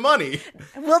extorted her for money.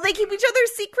 Will they keep each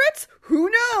other's secrets? Who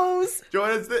knows?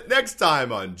 Join us next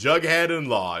time on Jughead and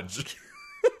Lodge.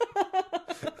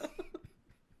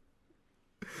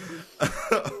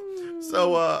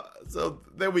 So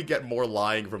then we get more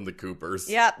lying from the Coopers.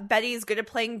 Yeah, Betty's good at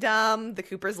playing dumb. The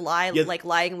Coopers lie like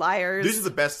lying liars. This is the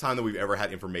best time that we've ever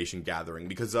had information gathering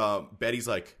because Betty's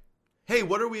like, hey,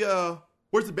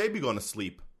 where's the baby going to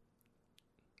sleep?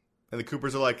 And the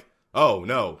Coopers are like, oh,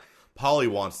 no, Polly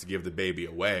wants to give the baby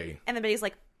away. And then Betty's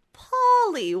like,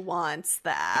 Polly wants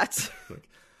that.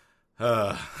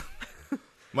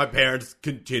 My parents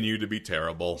continue to be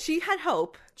terrible. She had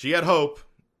hope. She had hope.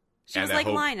 She was like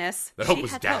Linus. That hope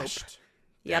was dashed.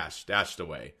 Yep. Dashed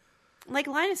away. Like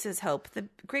Linus's hope. The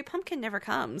Great Pumpkin never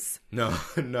comes. No,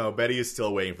 Betty is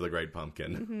still waiting for the Great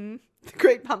Pumpkin. Mm-hmm. The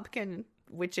Great Pumpkin,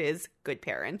 which is good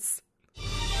parents.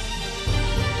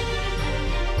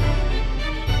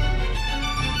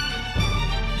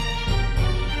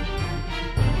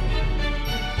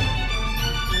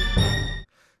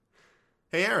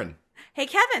 Hey, Aaron. Hey,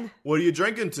 Kevin. What are you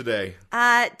drinking today?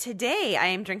 Today I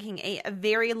am drinking a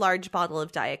very large bottle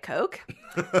of Diet Coke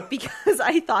because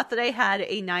I thought that I had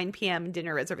a 9 p.m.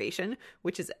 dinner reservation,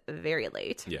 which is very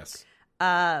late. Yes.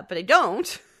 But I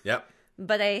don't. Yep.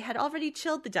 But I had already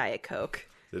chilled the Diet Coke.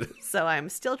 So I'm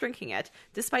still drinking it,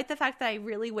 despite the fact that I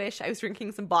really wish I was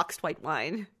drinking some boxed white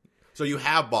wine. So you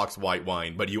have boxed white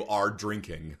wine, but you are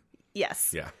drinking.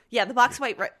 Yes. Yeah. Yeah, the boxed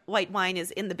white wine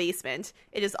is in the basement.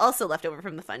 It is also left over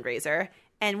from the fundraiser.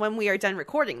 And when we are done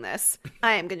recording this,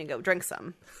 I am going to go drink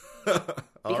some.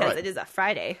 Because it is a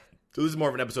Friday. So this is more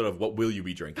of an episode of What Will You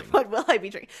Be Drinking? What will I be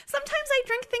drinking? Sometimes I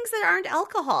drink things that aren't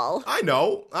alcohol. I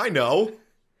know.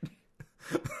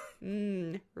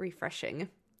 Refreshing.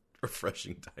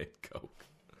 Refreshing Diet Coke.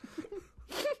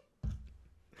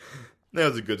 That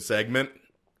was a good segment.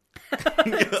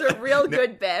 It's a real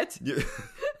good bit.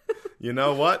 You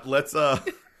know what? Let's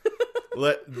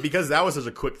because that was such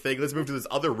a quick thing, let's move to this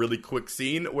other really quick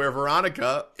scene where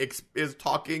Veronica is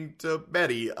talking to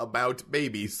Betty about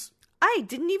babies. I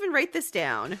didn't even write this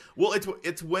down. Well,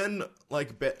 it's when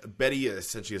like Betty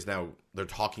essentially is now they're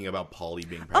talking about Polly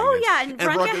being pregnant. Oh yeah, and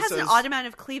Veronica has says, an odd amount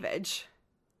of cleavage.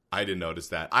 I didn't notice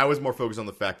that. I was more focused on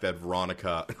the fact that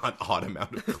Veronica an odd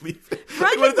amount of cleavage.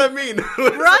 What does that mean?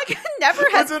 Veronica never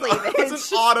has cleavage.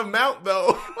 It's an odd amount though.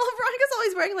 Well, Veronica's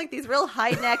always wearing like these real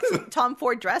high-necked Tom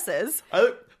Ford dresses.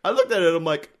 I looked at it and I'm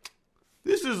like,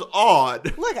 this is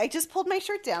odd. Look, I just pulled my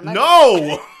shirt down.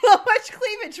 No! How much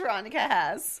cleavage Veronica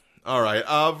has. All right,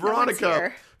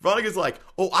 Veronica's like,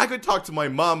 oh, I could talk to my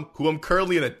mom, who I'm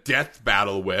currently in a death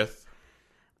battle with.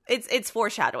 It's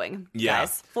foreshadowing,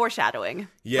 guys. Foreshadowing.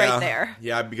 Yeah. Right there.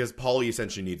 Yeah, because Polly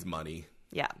essentially needs money.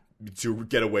 Yeah. To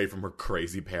get away from her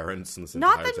crazy parents. In this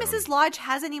Not that town. Mrs. Lodge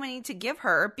has any money to give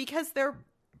her, because they're...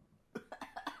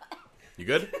 You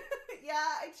good? Yeah,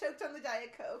 I choked on the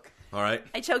Diet Coke. All right.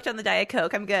 I choked on the Diet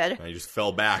Coke. I'm good. You just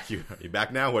fell back. You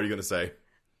back now? What are you going to say?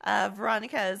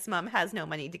 Veronica's mom has no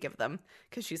money to give them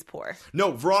because she's poor.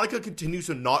 No, Veronica continues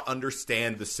to not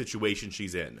understand the situation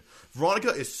she's in.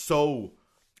 Veronica is so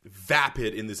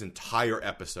vapid in this entire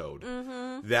episode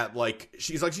that like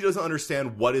she doesn't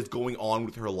understand what is going on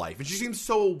with her life, and she seems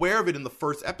so aware of it in the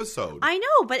first episode. I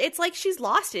know, but it's like she's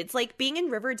lost it. It's like being in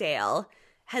Riverdale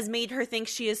has made her think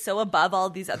she is so above all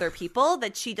these other people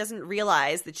that she doesn't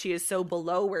realize that she is so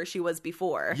below where she was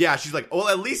before. Yeah, she's like, well,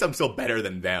 at least I'm still better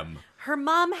than them. Her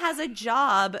mom has a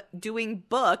job doing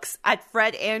books at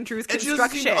Fred Andrews Construction. And she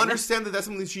doesn't seem to understand that that's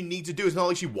something she needs to do. It's not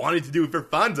like she wanted to do it for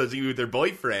fun, so she with her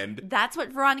boyfriend. That's what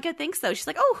Veronica thinks, though. She's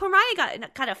like, oh, Hermione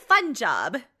got a fun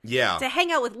job. Yeah. To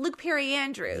hang out with Luke Perry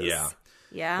Andrews. Yeah.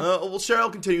 Yeah. Well,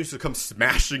 Cheryl continues to come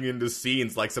smashing into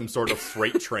scenes like some sort of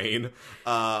freight train.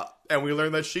 And we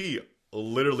learn that she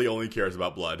literally only cares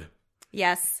about blood.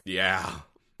 Yes. Yeah.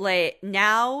 Like,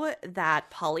 now that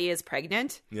Polly is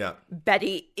pregnant, yeah,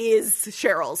 Betty is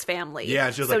Cheryl's family. Yeah,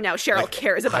 she's so like, now Cheryl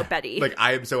cares about Betty. Like,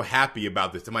 I am so happy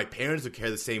about this, and my parents would care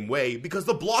the same way because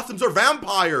the Blossoms are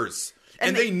vampires,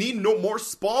 and they need no more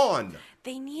spawn.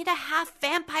 They need a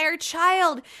half-vampire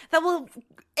child that will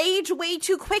age way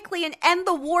too quickly and end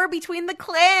the war between the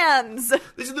clans.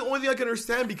 This is the only thing I can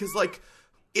understand because, like,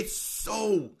 it's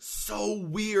so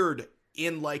weird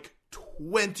in, like,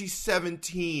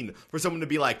 2017 for someone to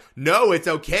be like, no, it's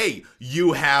okay.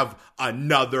 You have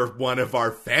another one of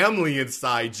our family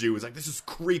inside you. It's like, this is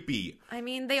creepy. I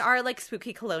mean, they are like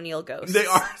spooky colonial ghosts. They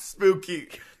are spooky.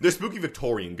 They're spooky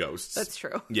Victorian ghosts. That's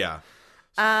true. Yeah.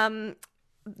 Cheryl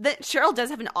does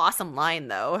have an awesome line,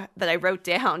 though, that I wrote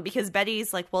down because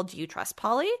Betty's like, well, do you trust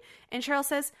Polly? And Cheryl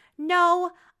says,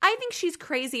 no, I think she's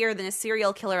crazier than a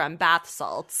serial killer on bath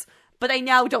salts. But I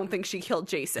now don't think she killed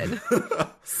Jason.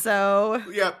 So...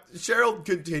 Yeah, Cheryl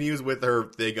continues with her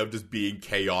thing of just being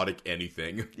chaotic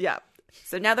anything. Yeah.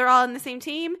 So now they're all on the same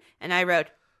team, and I wrote,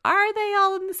 are they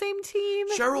all on the same team?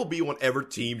 Cheryl will be whatever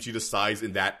team she decides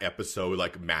in that episode,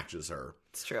 like, matches her.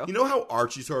 It's true. You know how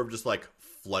Archie sort of just, like,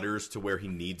 flutters to where he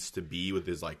needs to be with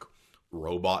his, like,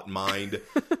 robot mind?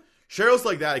 Cheryl's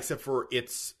like that, except for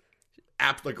it's...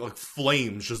 like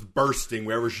flames just bursting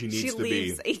wherever she needs to be. She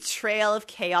leaves a trail of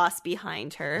chaos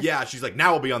behind her. Yeah, she's like,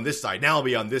 now I'll be on this side. Now I'll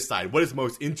be on this side. What is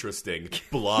most interesting?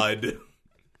 Blood.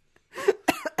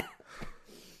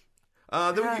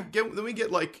 Then we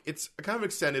get like, it's kind of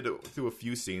extended through a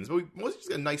few scenes, but we mostly just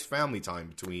get a nice family time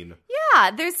between.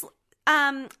 Yeah, there's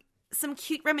some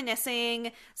cute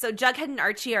reminiscing. So Jughead and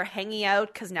Archie are hanging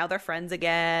out because now they're friends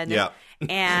again. Yeah.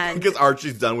 And because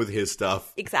Archie's done with his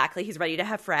stuff. Exactly. He's ready to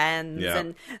have friends. Yeah.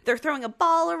 And they're throwing a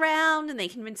ball around and they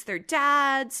convince their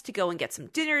dads to go and get some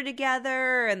dinner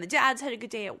together. And the dads had a good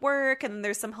day at work. And then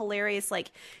there's some hilarious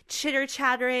like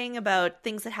chitter-chattering about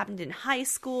things that happened in high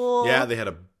school. Yeah, they had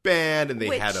a band and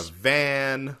they had a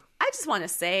van. I just want to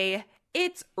say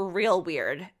it's real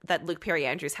weird that Luke Perry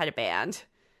Andrews had a band.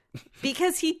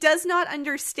 Because he does not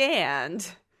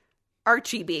understand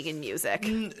Archie being in music.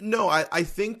 No, I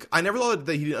think I never thought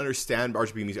that he didn't understand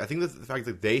Archie being in music. I think that the fact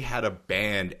that they had a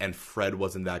band and Fred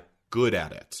wasn't that good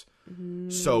at it.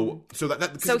 So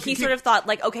he sort of thought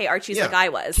like, okay, Archie's like I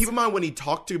was. Keep in mind when he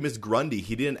talked to Miss Grundy,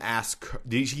 he didn't ask,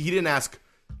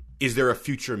 is there a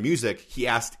future music? He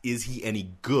asked, is he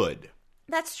any good?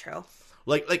 That's true.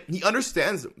 Like he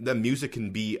understands that music can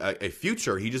be a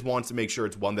future. He just wants to make sure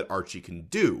it's one that Archie can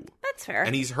do. That's fair.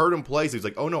 And he's heard him play, so he's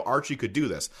like, oh no, Archie could do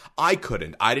this. I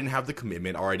couldn't. I didn't have the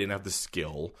commitment, or I didn't have the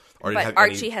skill. Or but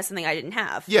Archie has something I didn't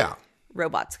have. Yeah.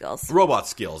 Robot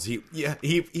skills.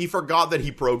 He forgot that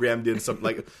he programmed in some,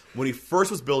 like, when he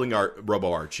first was building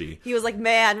Robo Archie. He was like,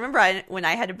 man, remember when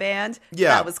I had a band? Yeah.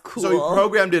 That was cool. So he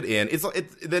programmed it in.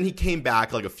 Then he came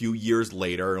back like a few years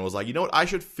later and was like, you know what? I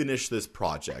should finish this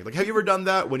project. Like, have you ever done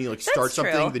that? When you like start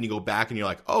something, then you go back and you're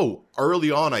like, oh,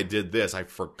 early on I did this. I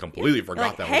completely forgot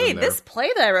like, that hey, was in there. this play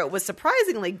that I wrote was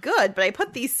surprisingly good, but I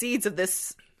put these seeds of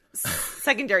this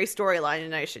secondary storyline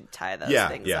and I should tie those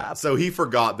things up. So he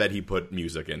forgot that he put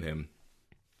music in him.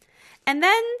 And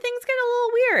then things get a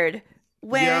little weird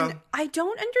when I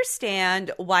don't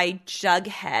understand why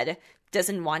Jughead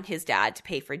doesn't want his dad to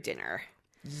pay for dinner.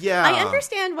 Yeah. I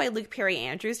understand why Luke Perry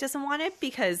Andrews doesn't want it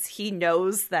because he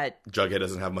knows that Jughead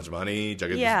doesn't have much money.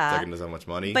 Jughead doesn't have much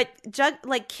money. But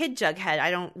Kid Jughead, I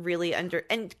don't really and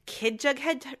Kid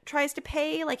Jughead tries to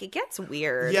pay. Like, it gets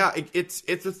weird. Yeah, it's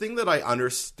a thing that I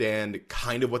understand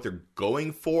kind of what they're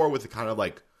going for with the kind of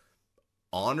like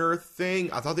honor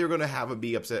thing. I thought they were going to have him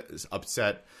be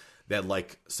upset that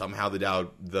like somehow the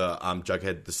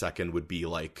Jughead the second would be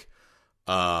like,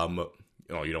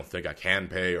 you don't think I can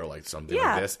pay or like something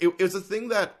like this. It was a thing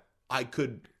that I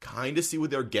could kind of see what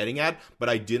they're getting at, but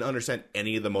I didn't understand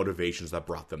any of the motivations that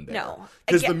brought them there. No.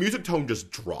 Because the music tone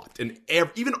just dropped. And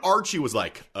even Archie was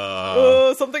like,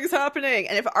 something's happening.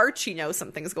 And if Archie knows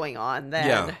something's going on, then...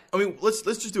 Yeah. I mean, let's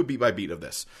just do a beat by beat of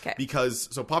this. Okay. Because,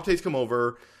 so Pop Tate's come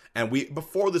over, and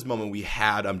before this moment, we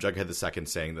had Jughead the second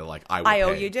saying that, like, I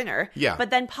owe you dinner. Yeah. But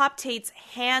then Pop Tate's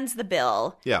hands the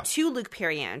bill to Luke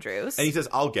Perry Andrews. And he says,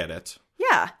 I'll get it.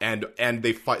 Yeah. And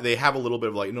they fight. They have a little bit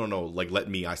of like, no, like let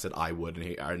me. I said I would,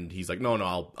 and he's like, no,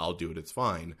 I'll do it. It's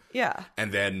fine. Yeah.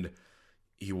 And then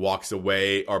he walks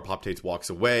away, or Pop Tates walks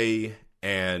away,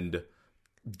 and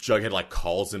Jughead like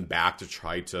calls him back to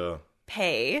try to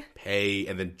pay,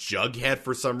 and then Jughead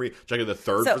the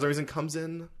third for some reason comes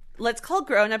in. Let's call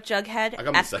grown-up Jughead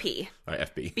FP. All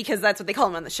right, FP. Because that's what they call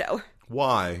him on the show.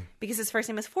 Why? Because his first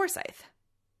name is Forsyth.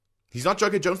 He's not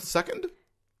Jughead Jones II?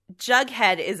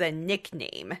 Jughead is a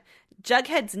nickname.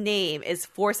 Jughead's name is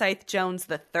Forsyth Jones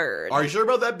III. Are you sure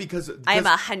about that? Because I am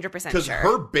 100% sure. Because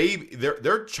her baby,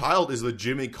 their child is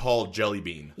legitimately called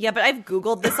Jellybean. Yeah, but I've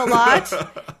Googled this a lot,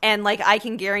 and like I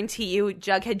can guarantee you,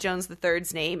 Jughead Jones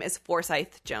III's name is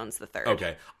Forsyth Jones III.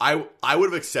 Okay, I would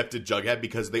have accepted Jughead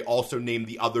because they also named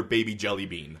the other baby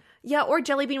Jellybean. Yeah, or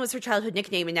Jellybean was her childhood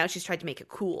nickname, and now she's tried to make it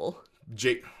cool.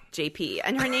 JP,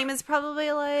 and her name is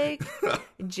probably like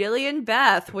Jillian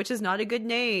Beth, which is not a good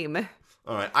name.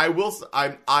 All right, I will.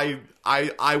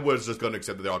 I was just going to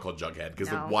accept that they're all called Jughead because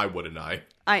why wouldn't I?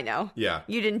 I know. Yeah,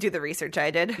 you didn't do the research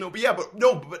I did.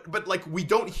 But like we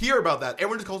don't hear about that.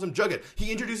 Everyone just calls him Jughead.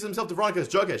 He introduces himself to Veronica as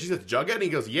Jughead. She says Jughead, and he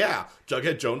goes, "Yeah,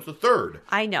 Jughead Jones III."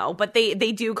 I know, but they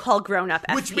do call grown up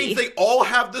FP, which means they all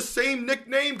have the same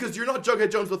nickname because you're not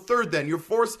Jughead Jones III. Then you're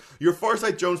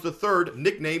Forsyth Jones III,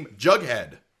 nickname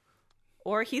Jughead.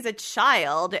 Or he's a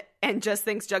child and just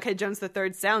thinks Jughead Jones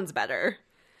III sounds better.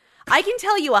 I can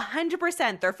tell you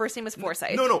 100% their first name is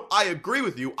Forsyth. No, I agree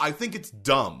with you. I think it's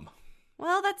dumb.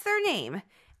 Well, that's their name.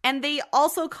 And they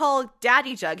also call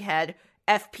Daddy Jughead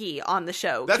FP on the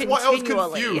show. That's why I was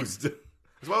confused.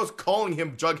 That's why I was calling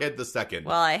him Jughead II.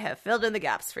 Well, I have filled in the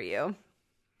gaps for you.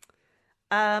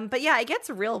 But yeah, it gets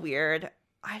real weird.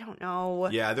 I don't know.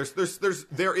 Yeah,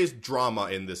 there is drama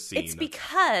in this scene. It's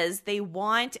because they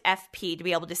want FP to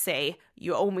be able to say,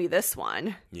 "You owe me this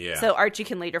one." Yeah. So Archie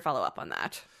can later follow up on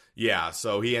that. Yeah,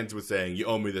 so he ends with saying, "You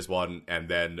owe me this one," and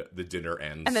then the dinner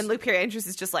ends. And then Luke Perry Andrews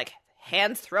is just like,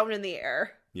 hands thrown in the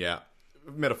air. Yeah.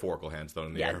 Metaphorical hands thrown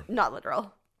in the air. Not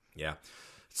literal. Yeah.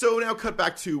 So now cut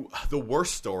back to the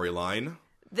worst storyline.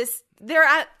 They're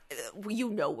at, you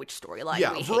know which storyline we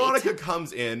hate. Veronica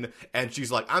comes in, and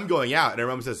she's like, I'm going out. And her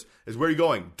mom says, where are you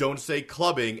going? Don't say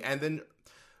clubbing. And then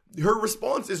her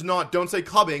response is not, don't say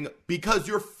clubbing, because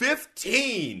you're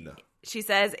 15. She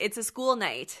says, it's a school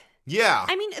night. Yeah.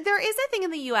 I mean, there is a thing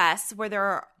in the U.S. where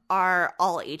there are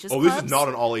all ages clubs. This is not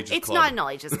an all ages club. It's not an all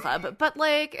ages club, but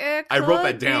like, I wrote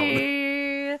that down.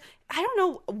 I don't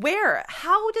know where.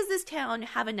 How does this town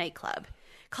have a nightclub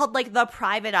called like the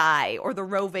Private Eye or the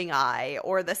Roving Eye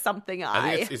or the Something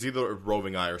Eye? I think it's either a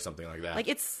Roving Eye or something like that. Like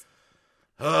it's.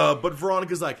 But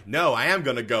Veronica's like, no, I am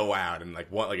gonna go out, and like,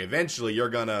 what? Like, eventually, you're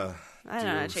gonna. I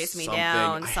don't know, chase me something.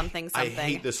 down, something. I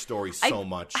hate this story so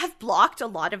much. I've blocked a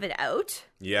lot of it out.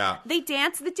 Yeah. They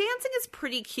dance. The dancing is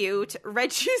pretty cute.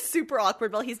 Reggie's super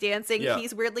awkward while he's dancing. Yeah.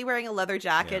 He's weirdly wearing a leather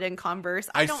jacket and Converse.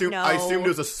 I don't know. I assumed it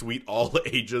was a sweet all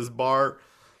ages bar.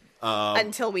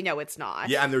 Until we know it's not.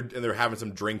 Yeah, and they're having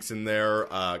some drinks in there.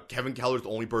 Kevin Keller's the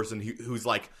only person who's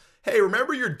like, hey,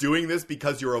 remember you're doing this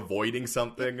because you're avoiding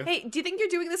something? Hey, do you think you're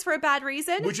doing this for a bad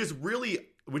reason? Which is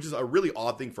a really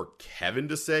odd thing for Kevin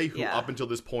to say, who up until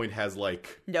this point has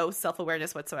like no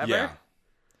self-awareness whatsoever. Yeah.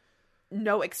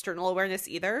 No external awareness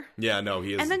either. Yeah, no,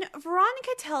 he is. And then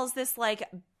Veronica tells this like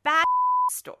bad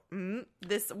story,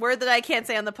 this word that I can't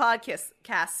say on the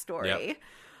podcast story,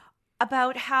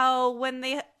 about how when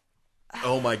they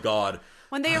oh my god.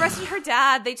 When they arrested her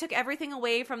dad, they took everything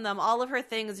away from them, all of her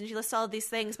things, and she lists all of these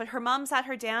things. But her mom sat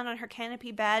her down on her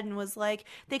canopy bed and was like,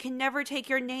 they can never take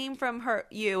your name from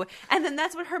you. And then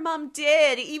that's what her mom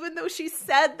did. Even though she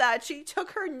said that, she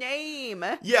took her name.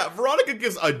 Yeah, Veronica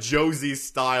gives a Josie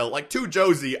style, like too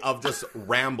Josie, of just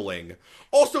rambling.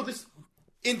 Also, this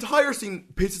entire scene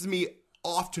pisses me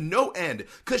off to no end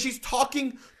because she's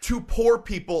talking to poor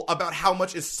people about how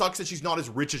much it sucks that she's not as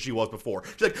rich as she was before.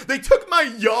 She's like, they took my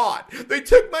yacht, they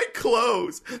took my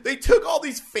clothes, they took all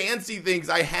these fancy things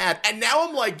I had, and now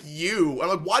I'm like you. I'm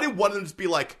like, why did one of them just be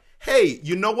like, hey,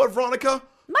 you know what, Veronica?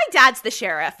 My dad's the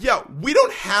sheriff. Yeah, we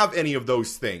don't have any of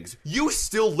those things. You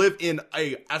still live in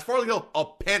as far as I know, a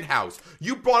penthouse.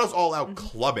 You brought us all out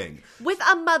clubbing. With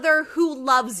a mother who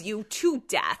loves you to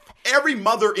death. Every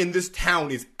mother in this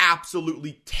town is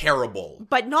absolutely terrible.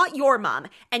 But not your mom.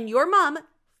 And your mom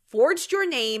forged your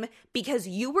name because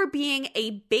you were being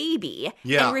a baby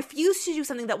and refused to do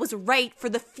something that was right for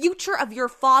the future of your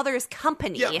father's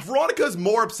company. Yeah, Veronica's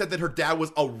more upset that her dad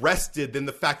was arrested than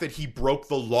the fact that he broke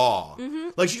the law.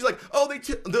 Mm-hmm. Like, she's like, oh,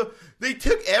 they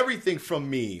took everything from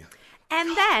me.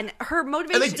 And then her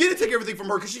motivation... And they didn't take everything from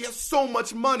her because she has so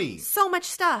much money. So much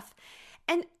stuff.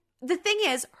 And the thing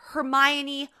is,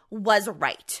 Hermione was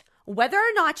right. Whether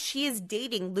or not she is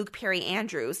dating Luke Perry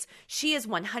Andrews, she is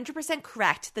 100%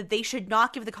 correct that they should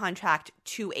not give the contract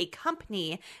to a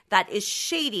company that is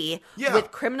shady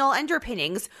with criminal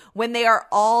underpinnings when they are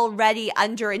already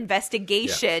under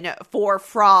investigation for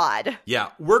fraud. Yeah,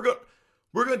 we're going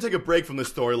to take a break from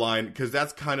this storyline because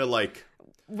that's kind of like...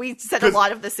 We said a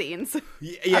lot of the scenes of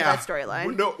that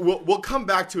storyline. No, we'll come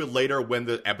back to it later when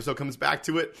the episode comes back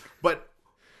to it, but...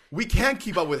 We can't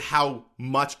keep up with how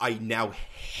much I now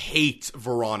hate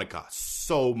Veronica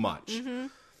so much. Mm-hmm.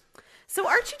 So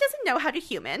Archie doesn't know how to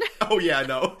human. Oh, yeah,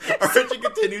 no. Archie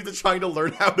continues to trying to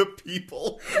learn how to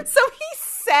people. So he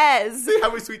says... They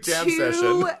have a sweet jam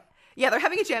session. Yeah, they're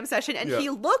having a jam session, and he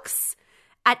looks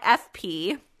at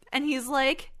FP, and he's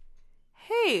like,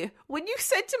 hey, when you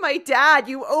said to my dad,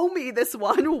 you owe me this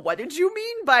one, what did you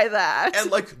mean by that?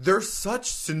 And, like, there's such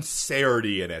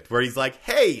sincerity in it, where he's like,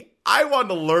 hey... I want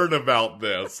to learn about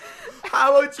this.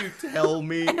 How about you tell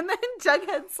me? And then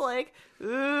Jughead's like, he's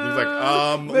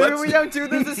like, maybe we don't do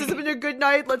this. This hasn't been a good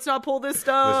night. Let's not pull this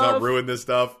stuff. Let's not ruin this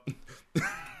stuff.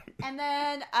 And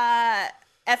then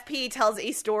FP tells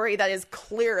a story that is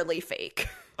clearly fake.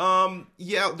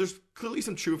 Yeah, there's clearly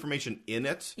some true information in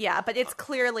it. Yeah, but it's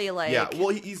clearly like... Yeah, well,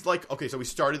 he's like, okay, so we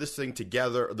started this thing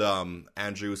together, the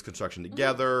Andrew's construction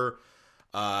together. Mm-hmm.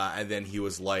 And then he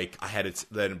was like, he's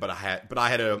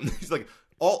like,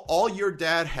 all your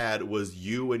dad had was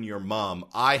you and your mom.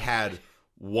 I had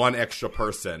one extra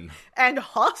person. And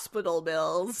hospital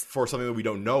bills. For something that we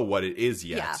don't know what it is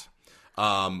yet.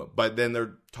 Yeah. But then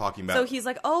they're talking about... So he's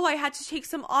like, oh, I had to take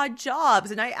some odd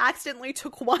jobs, and I accidentally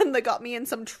took one that got me in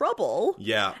some trouble.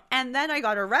 Yeah. And then I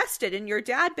got arrested, and your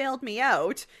dad bailed me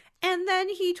out. And then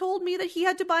he told me that he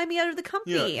had to buy me out of the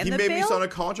company. Yeah, and he made me sign a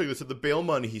contract that said the bail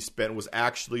money he spent was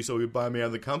actually so he would buy me out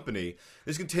of the company.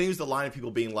 This continues the line of people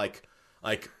being like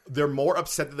they're more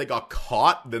upset that they got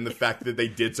caught than the fact that they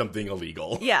did something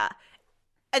illegal. Yeah.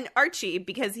 And Archie,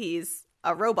 because he's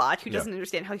a robot who doesn't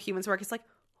understand how humans work, is like,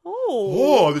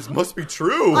 oh, this must be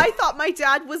true. I thought my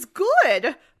dad was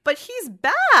good, but he's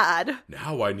bad.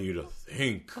 Now I need to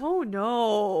think. Oh,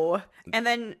 no. And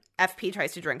then FP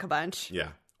tries to drink a bunch. Yeah.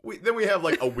 Then we have,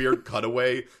 like, a weird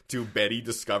cutaway to Betty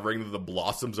discovering that the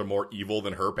Blossoms are more evil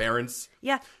than her parents.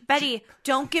 Yeah, Betty,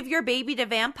 don't give your baby to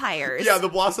vampires. Yeah, the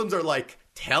Blossoms are like,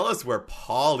 tell us where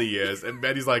Polly is. And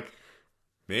Betty's like,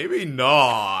 maybe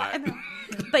not.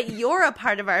 But you're a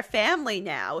part of our family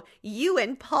now. You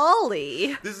and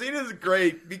Polly. This scene is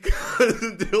great because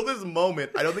until this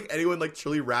moment, I don't think anyone, like,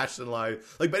 truly rationalized.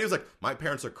 Like, Betty was like, my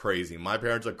parents are crazy. My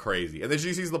parents are crazy. And then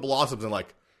she sees the Blossoms and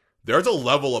like, there's a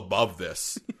level above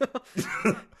this.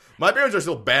 My parents are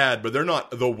still bad, but they're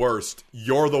not the worst.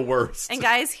 You're the worst. And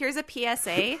guys, here's a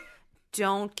PSA.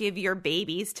 Don't give your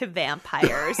babies to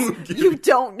vampires. You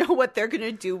don't know what they're going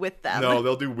to do with them. No,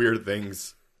 they'll do weird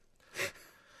things.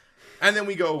 And then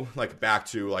we go, like, back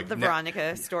to, like... the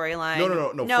Veronica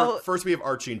storyline. No. First we have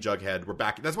Archie and Jughead. We're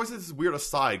back. That's why I said this is weird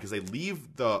aside, because they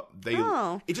leave the...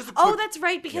 It's just that's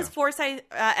right, because Forsyth,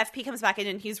 FP comes back in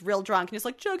and he's real drunk, and he's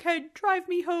like, Jughead, drive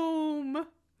me home.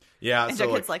 Yeah, and so,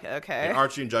 Jughead's like, okay. And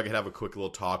Archie and Jughead have a quick little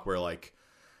talk where, like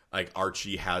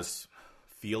Archie has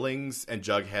feelings, and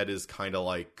Jughead is kind of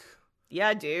like...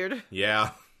 Yeah, dude.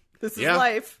 Yeah. This is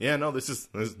life. Yeah, no, this is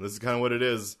kind of what it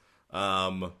is.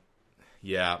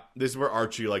 Yeah, this is where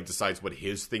Archie, like, decides what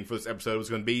his thing for this episode was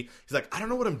going to be. He's like, I don't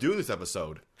know what I'm doing this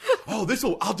episode. I'll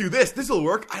do this. This'll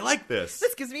work. I like this.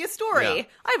 This gives me a story. Yeah.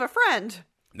 I have a friend.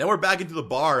 Then we're back into the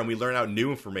bar, and we learn out new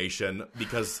information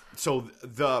because, so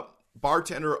the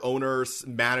bartender, owner,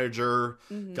 manager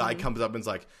guy comes up and is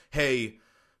like, hey,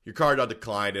 your card got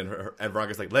declined, and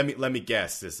Veronica's like, let me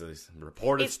guess. This is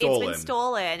reported stolen. It's been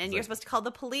stolen, and you're supposed to call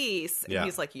the police. And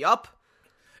he's like, yup.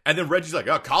 And then Reggie's like,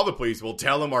 call the police. We'll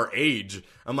tell them our age.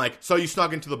 I'm like, so you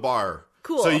snuck into the bar.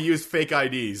 Cool. So you used fake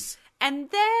IDs.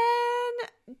 And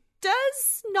then,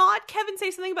 does not Kevin say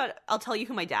something about, I'll tell you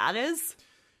who my dad is?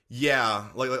 Yeah.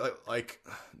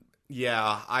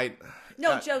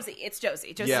 No, Josie. It's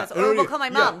Josie. Josie says, we'll call my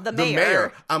mom, the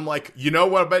mayor. I'm like, you know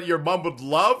what I bet your mom would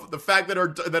love? The fact that her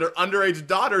underage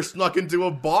daughter snuck into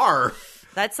a bar.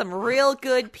 That's some real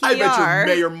good PR. I bet your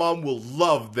mayor mom will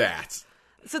love that.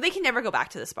 So they can never go back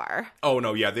to this bar. Oh,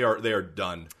 no, yeah, they are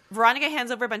done. Veronica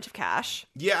hands over a bunch of cash.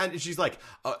 Yeah, and she's like,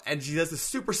 and she does this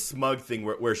super smug thing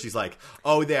where she's like,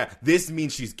 oh, yeah, this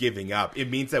means she's giving up. It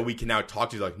means that we can now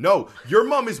talk to you. Like, no, your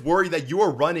mom is worried that you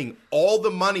are running all the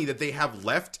money that they have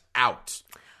left out.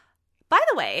 By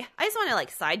the way, I just want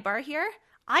to, sidebar here.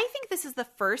 I think this is the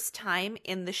first time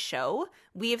in the show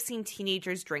we have seen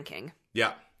teenagers drinking.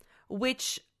 Yeah.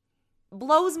 Which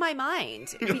blows my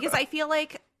mind because I feel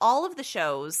like all of the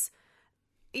shows,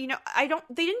 they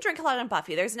didn't drink a lot on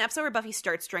Buffy. There's an episode where Buffy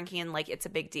starts drinking and it's a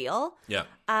big deal. Yeah.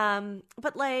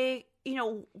 But One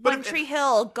Tree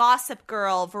Hill, Gossip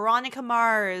Girl, Veronica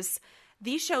Mars,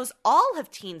 these shows all have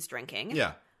teens drinking.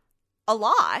 Yeah. A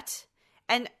lot.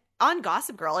 And on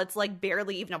Gossip Girl, it's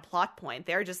barely even a plot point.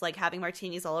 They're just having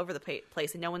martinis all over the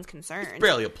place and no one's concerned. It's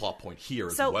barely a plot point here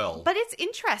as well. But it's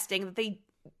interesting that they...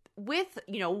 With,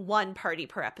 one party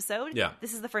per episode. Yeah.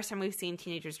 This is the first time we've seen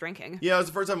teenagers drinking. Yeah, it's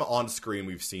the first time on screen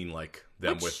we've seen,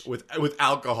 them with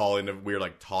alcohol in a weird,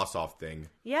 toss-off thing.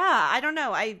 Yeah, I don't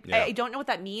know. I don't know what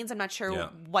that means. I'm not sure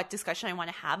what discussion I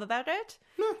want to have about it.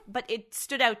 But it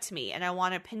stood out to me, and I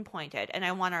want to pinpoint it, and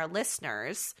I want our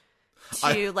listeners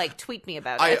to, tweet me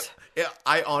about it.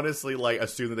 I honestly,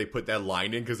 assume that they put that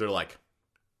line in because they're like,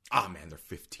 man, they're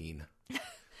 15.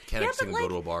 Can't go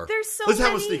to a bar. Let's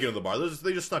have a sneak into the bar.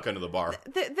 They just snuck into the bar.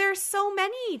 There's so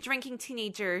many drinking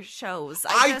teenager shows.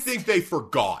 I think they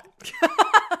forgot.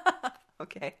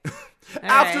 Okay.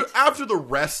 After the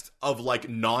rest of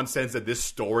nonsense that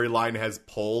this storyline has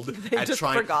pulled at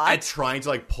trying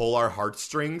to pull our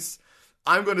heartstrings,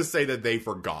 I'm going to say that they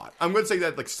forgot. I'm going to say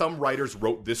that some writers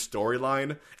wrote this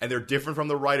storyline and they're different from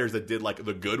the writers that did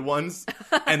the good ones,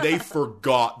 and they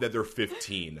forgot that they're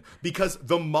 15 because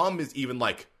the mom is even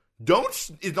don't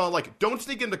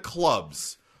sneak into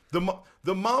clubs. The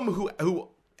mom who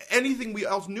anything we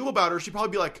else knew about her, she'd probably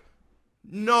be like,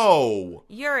 no.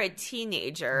 You're a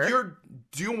teenager.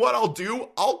 Do you know what I'll do?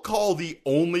 I'll call the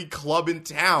only club in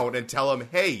town and tell them,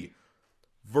 hey,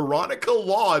 Veronica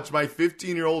Lodge, my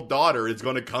 15-year-old daughter, is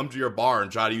going to come to your bar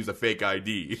and try to use a fake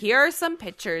ID. Here are some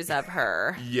pictures of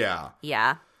her. Yeah.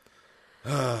 Yeah.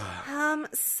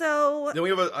 So then we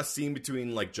have a scene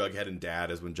between Jughead and Dad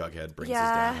is when Jughead brings his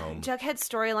dad home. Jughead's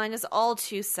storyline is all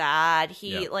too sad.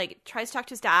 He tries to talk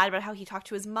to his dad about how he talked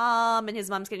to his mom and his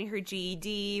mom's getting her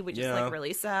GED, which is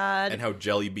really sad. And how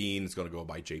Jelly Bean is going to go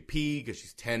by JP because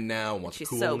she's 10 now and wants a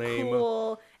cool name. She's so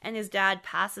cool. And his dad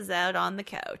passes out on the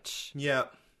couch. Yeah.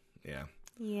 Yeah.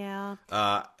 Yeah.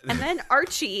 And then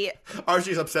Archie's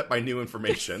upset by new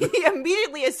information. He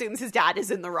immediately assumes his dad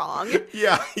is in the wrong.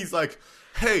 Yeah, he's like,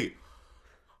 hey,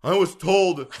 I was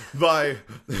told by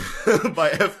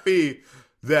FP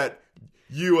that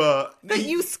you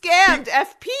you scammed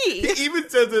FP. He even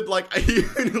says it he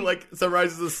even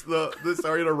summarizes the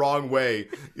story in a wrong way.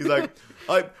 He's like,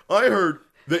 I heard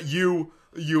that you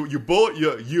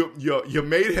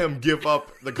made him give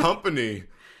up the company.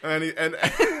 And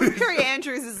Mary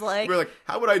Andrews is like... We're like,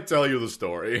 how would I tell you the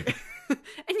story? And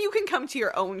you can come to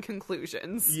your own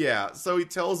conclusions. Yeah, so he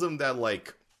tells him that,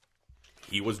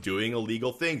 he was doing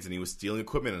illegal things and he was stealing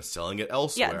equipment and selling it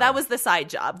elsewhere. Yeah, that was the side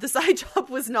job. The side job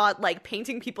was not like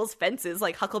painting people's fences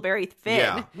like Huckleberry Finn.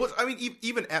 Yeah. Well, I mean,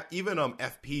 even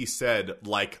FP said,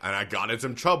 like, and I got in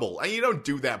some trouble. And you don't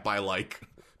do that by, like,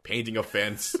 painting a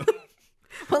fence.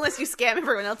 Unless you scam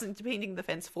everyone else into painting the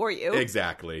fence for you.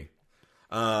 Exactly.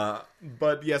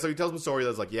 But yeah, so he tells him a story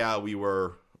that's like, yeah, we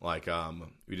were like,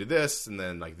 we did this, and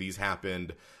then like these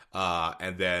happened,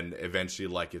 and then eventually,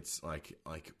 like, it's like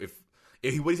if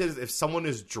what he says is if someone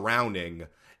is drowning,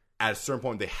 at a certain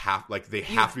point they have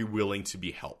to be willing to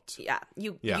be helped. Yeah,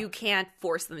 you can't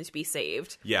force them to be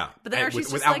saved. Yeah, but then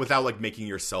Archie's without like making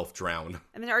yourself drown.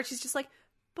 And then Archie's just like,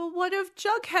 but what if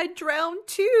Jughead drowned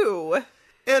too?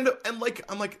 And like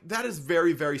I'm like, that is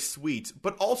very, very sweet.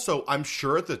 But also, I'm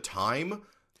sure at the time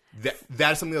that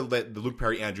is something that Luke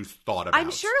Perry Andrews thought about.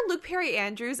 I'm sure Luke Perry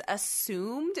Andrews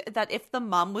assumed that if the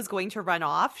mom was going to run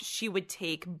off, she would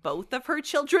take both of her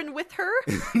children with her.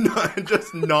 Not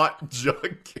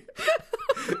Jughead.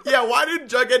 Yeah, why did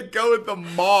Jughead go with the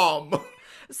mom?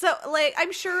 So, like,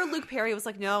 I'm sure Luke Perry was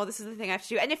like, no, this is the thing I have to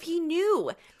do. And if he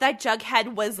knew that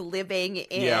Jughead was living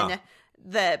in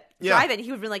the drive-in,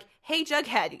 he would have been like, hey,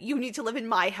 Jughead, you need to live in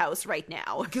my house right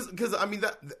now. Because I mean,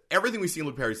 everything we see in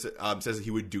Luke Perry says that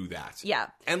he would do that. Yeah.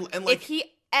 And like, if he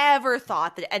ever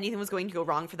thought that anything was going to go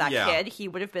wrong for that kid, he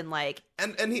would have been like...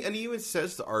 And he even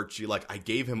says to Archie, like, I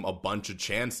gave him a bunch of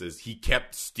chances. He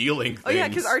kept stealing things. Oh, yeah,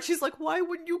 because Archie's like, why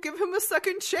wouldn't you give him a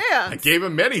second chance? I gave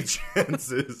him many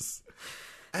chances.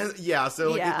 And yeah,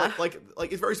 so like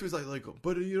it's very sweet. Like,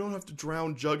 but you don't have to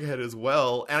drown Jughead as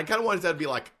well. And I kind of wanted that to be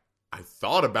like, I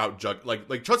thought about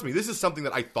like trust me, this is something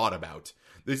that I thought about.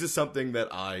 This is something that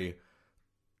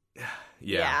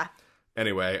yeah.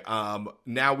 Anyway,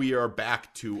 now we are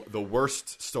back to the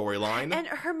worst storyline. And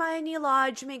Hermione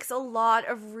Lodge makes a lot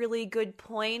of really good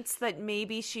points that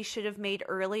maybe she should have made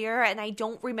earlier, and I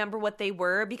don't remember what they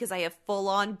were because I have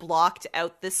full-on blocked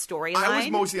out this storyline. I was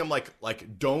mostly, I'm like,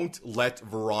 don't let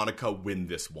Veronica win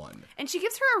this one. And she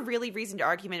gives her a really reasoned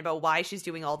argument about why she's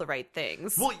doing all the right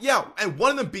things. Well, yeah, and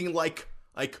one of them being like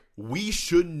we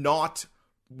should not,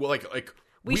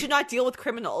 we should not deal with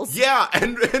criminals. Yeah,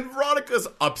 and Veronica's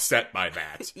upset by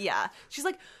that. Yeah. She's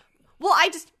like, well,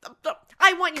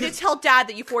 I want you to tell Dad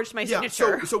that you forged my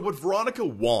signature. So what Veronica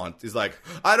wants is like,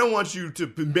 I don't want you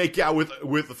to make out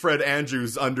with Fred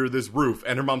Andrews under this roof.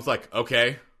 And her mom's like,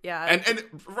 okay. Yeah. And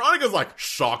Veronica's like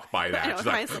shocked by that. She's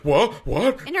like,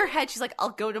 what? In her head, she's like, I'll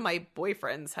go to my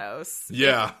boyfriend's house.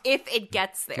 Yeah. If it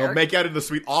gets there. We'll make out in the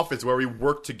sweet office where we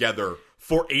work together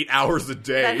for 8 hours a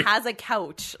day. That has a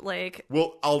couch. Like,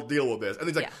 well, I'll deal with this. And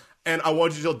he's like, and I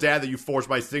want you to tell Dad that you forged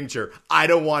my signature. I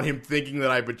don't want him thinking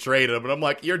that I betrayed him. And I'm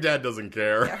like, your dad doesn't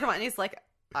care. Yeah, Hermione's like,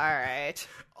 all right.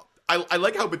 I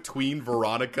like how between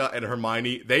Veronica and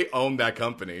Hermione, they own that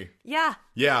company. Yeah.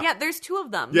 Yeah. Yeah, there's two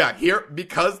of them. Yeah, here,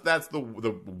 because that's the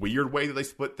weird way that they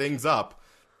split things up,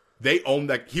 they own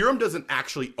that. Hiram doesn't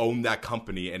actually own that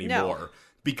company anymore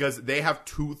because they have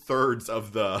 2/3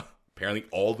 of apparently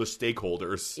all the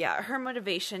stakeholders. Yeah, her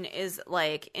motivation is,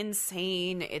 like,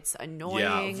 insane. It's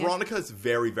annoying. Yeah, Veronica is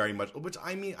very, very much, which,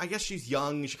 I mean, I guess she's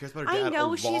young. She cares about her dad I know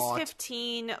a lot. she's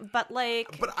 15, but,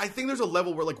 like... But I think there's a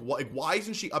level where, like, why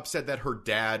isn't she upset that her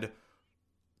dad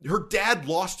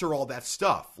lost her all that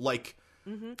stuff? Like...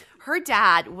 Mm-hmm. Her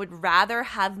dad would rather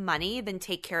have money than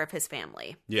take care of his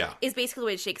family. Yeah. Is basically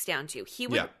what it shakes down to. He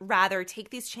would rather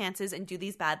take these chances and do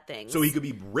these bad things. So he could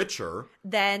be richer.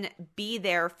 Than be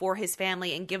there for his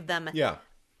family and give them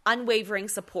unwavering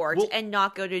support and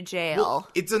not go to jail. Well,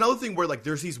 it's another thing where, like,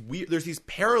 there's these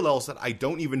parallels that I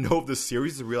don't even know if the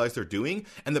series has realized they're doing,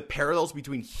 and the parallels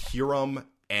between Hiram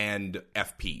and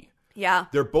FP. Yeah.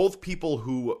 They're both people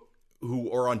who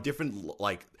are on different,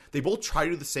 like... They both try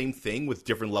to do the same thing with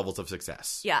different levels of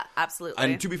success. Yeah, absolutely.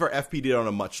 And to be fair, FP did it on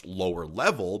a much lower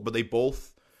level, but they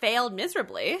both... failed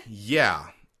miserably.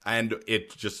 Yeah. And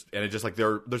it just like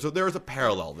there's a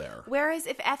parallel there. Whereas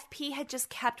if FP had just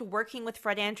kept working with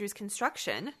Fred Andrews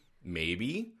Construction...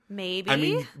 Maybe. I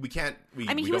mean, we can't...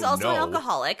 he was also an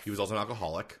alcoholic. He was also an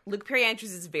alcoholic. Luke Perry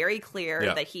Andrews is very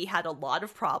clear that he had a lot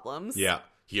of problems. Yeah.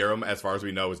 Hiram, as far as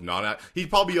we know, is not... He'd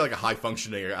probably be like a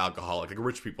high-functioning alcoholic, like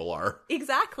rich people are.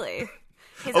 Exactly.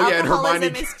 His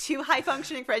alcoholism is too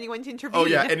high-functioning for anyone to intervene. Oh,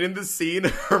 yeah, and in the scene,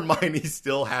 Hermione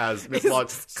still has...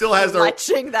 still has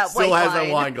that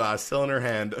wine glass, still in her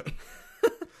hand.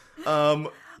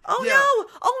 Oh, no,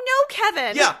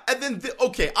 Kevin! Yeah, and then...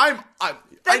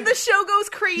 Then the show goes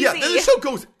crazy. Yeah, then the show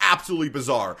goes absolutely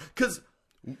bizarre, because...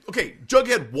 Okay,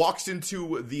 Jughead walks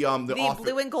into the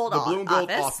blue and gold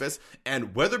office,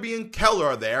 and Weatherby and Keller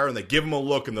are there, and they give him a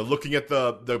look, and they're looking at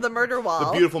the murder wall,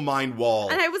 the beautiful mind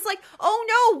wall. And I was like,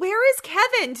 oh no, where is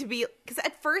Kevin to be? Because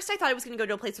at first I thought I was going to go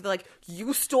to a place where they're like,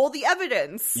 you stole the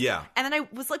evidence. Yeah. And then I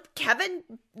was like, Kevin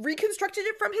reconstructed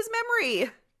it from his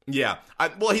memory. Yeah.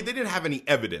 They didn't have any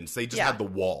evidence. They just had the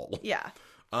wall. Yeah.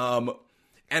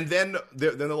 And then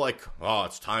they're like, oh,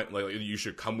 it's time. Like, you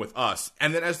should come with us.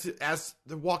 And then as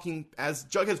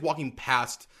Jughead's walking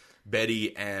past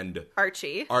Betty and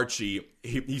Archie,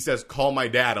 he says, call my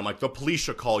dad. I'm like, the police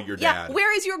should call your dad. Yeah,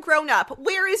 where is your grown-up?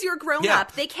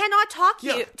 They cannot talk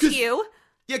to you.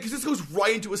 Yeah, because this goes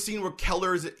right into a scene where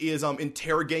Keller is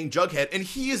interrogating Jughead, and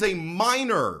he is a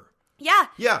minor. Yeah.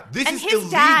 Yeah, this is illegal. And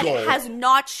his dad has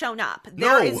not shown up.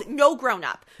 There is no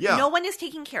grown-up. Yeah. No one is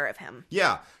taking care of him.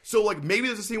 Yeah. So, like, maybe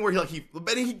there's a scene where he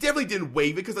definitely didn't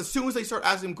waive it, because as soon as they start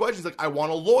asking him questions, like, I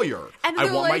want a lawyer.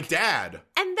 I want my dad.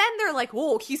 And then they're like,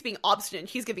 whoa, he's being obstinate.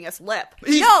 He's giving us lip.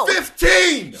 He's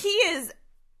 15! He is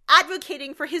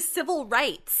advocating for his civil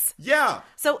rights. Yeah.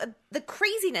 So the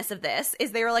craziness of this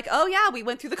is they were like, oh yeah, we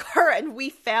went through the car and we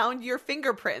found your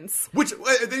fingerprints. Which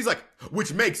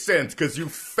makes sense, because you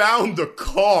found the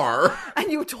car. And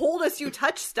you told us you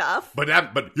touched stuff. But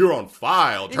you're on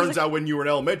file. Turns out when you were in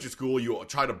elementary school, you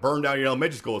tried to burn down your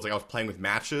elementary school. It's like I was playing with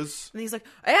matches. And he's like,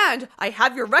 and I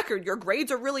have your record. Your grades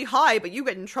are really high, but you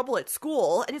get in trouble at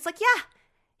school. And it's like, yeah.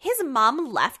 His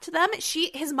mom left them.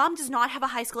 His mom does not have a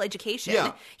high school education.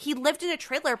 Yeah. He lived in a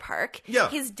trailer park. Yeah.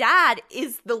 His dad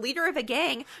is the leader of a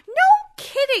gang. No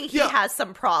kidding, he has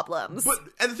some problems.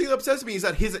 And the thing that upsets me is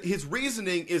that his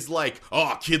reasoning is like,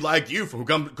 oh, a kid like you who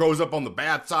grows up on the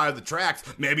bad side of the tracks,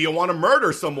 maybe you want to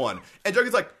murder someone. And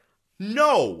Jughead's like,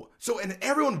 no. So, and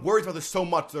everyone worries about this so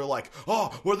much. They're like,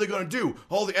 oh, what are they going to do?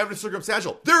 All the evidence is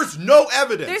circumstantial. There's no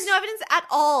evidence. There's no evidence at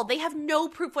all. They have no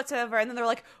proof whatsoever. And then they're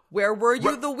like, where were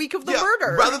you the week of the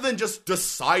murder? Rather than just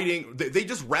deciding, they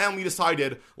just randomly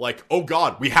decided, like, oh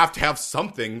God, we have to have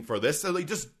something for this. So they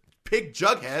just pick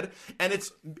Jughead, and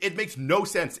it makes no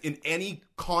sense in any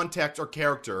context or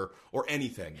character or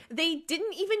anything. They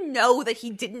didn't even know that he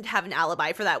didn't have an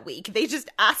alibi for that week. They just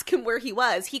asked him where he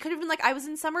was. He could have been like, I was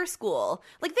in summer school.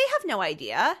 Like, they have no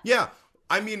idea. Yeah.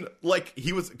 I mean, like,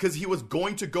 he was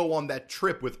going to go on that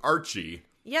trip with Archie.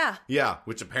 Yeah. Yeah,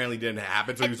 which apparently didn't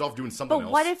happen, so he was off doing something else.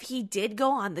 But what if he did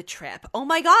go on the trip? Oh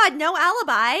my God, no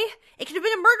alibi. It could have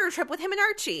been a murder trip with him and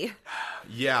Archie.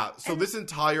 Yeah, so this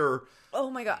entire... Oh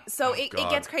my God. So it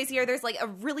gets crazier. There's like a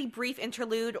really brief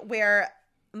interlude where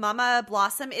Mama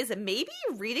Blossom is maybe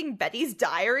reading Betty's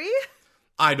diary.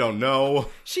 I don't know.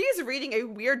 She's reading a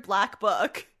weird black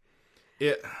book.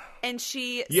 And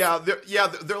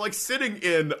they're like sitting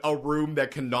in a room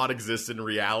that cannot exist in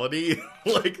reality.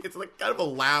 Like, it's like kind of a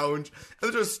lounge,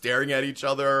 and they're just staring at each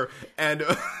other. And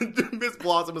Miss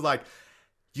Blossom is like,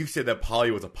 you said that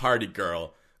Polly was a party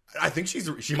girl. I think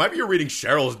she might be reading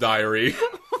Cheryl's diary.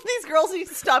 These girls need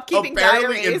to stop keeping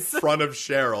Apparently diaries. in front of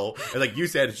Cheryl. And like, you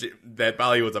said that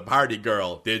Polly was a party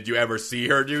girl. Did you ever see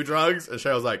her do drugs? And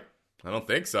Cheryl's like, I don't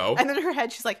think so. And then in her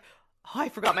head, she's like, oh, I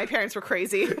forgot my parents were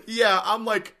crazy. Yeah, I'm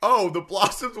like, oh, the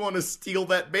Blossoms want to steal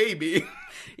that baby.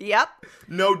 Yep.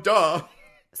 No duh.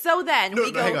 So then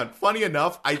hang on. Funny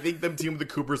enough, I think them teaming with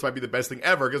the Coopers might be the best thing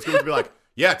ever, because Coopers would be like,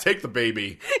 yeah, take the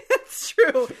baby. It's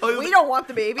true. We don't want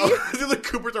the baby. The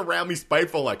Coopers are roundly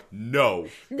spiteful, like, no.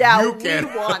 Now you can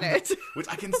we want it. Which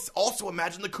I can also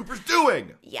imagine the Coopers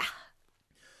doing. Yeah.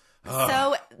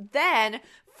 So then,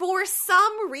 for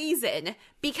some reason,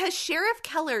 because Sheriff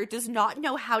Keller does not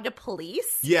know how to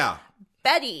police,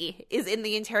 Betty is in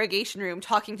the interrogation room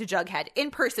talking to Jughead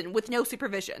in person with no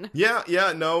supervision.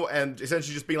 No, and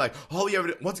essentially just being like, all the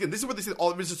evidence, once again, this is what they say, all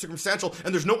the evidence is circumstantial,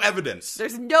 and there's no evidence.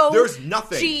 There's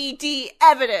nothing. GD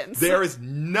evidence. There is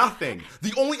nothing.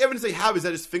 The only evidence they have is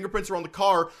that his fingerprints are on the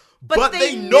car, but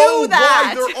they know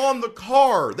why they're on the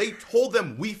car. They told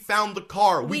them, we found the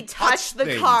car. We touched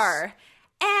the car.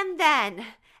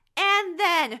 And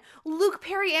then Luke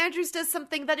Perry Andrews does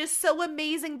something that is so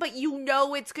amazing, but you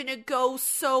know it's going to go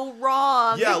so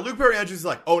wrong. Yeah, Luke Perry Andrews is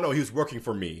like, oh no, he was working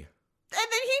for me. And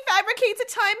then he fabricates a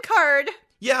time card.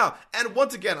 Yeah, and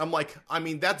once again, I'm like, I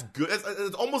mean, that's good.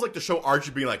 It's almost like the show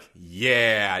Archie being like,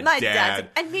 yeah, my Dad.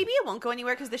 And maybe it won't go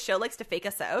anywhere because the show likes to fake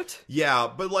us out. Yeah,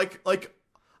 but like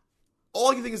all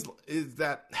I can think is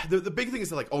that the big thing is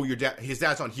that, like, oh, his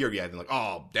dad's not here yet. And like,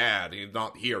 oh, Dad, he's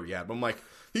not here yet. But I'm like,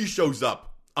 he shows up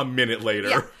a minute later.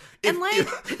 Yeah.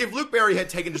 If Luke Perry had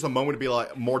taken just a moment to be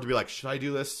like, should I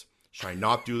do this? Should I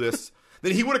not do this?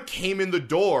 Then he would have came in the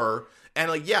door And,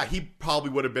 like, yeah, he probably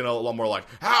would have been a lot more like,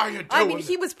 how are you doing? I mean,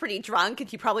 he was pretty drunk, and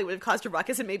he probably would have caused a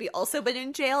ruckus and maybe also been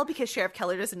in jail because Sheriff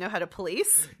Keller doesn't know how to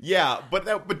police. Yeah, but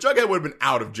Jughead would have been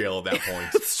out of jail at that point.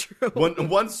 That's true.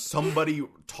 Once somebody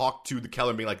talked to the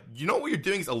Keller being like, you know what you're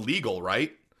doing is illegal,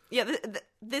 right? Yeah,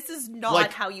 this is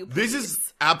not how you police. This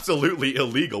is absolutely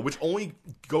illegal, which only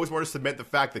goes more to cement the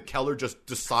fact that Keller just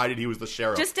decided he was the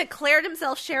sheriff. Just declared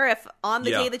himself sheriff on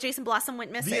the day that Jason Blossom went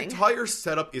missing. The entire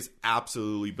setup is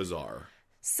absolutely bizarre.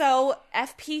 So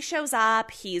FP shows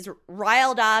up. He's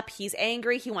riled up. He's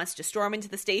angry. He wants to storm into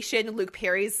the station. Luke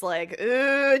Perry's like,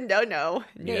 no.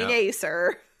 Nay,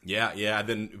 sir. Yeah.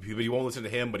 Then he won't listen to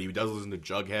him, but he does listen to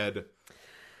Jughead.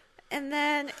 And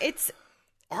then it's...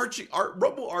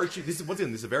 Robo Archie, this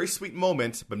is a very sweet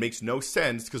moment, but makes no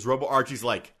sense because Robo Archie's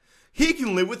like, he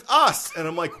can live with us. And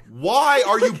I'm like, why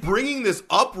are you bringing this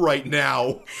up right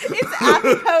now? It's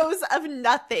apropos of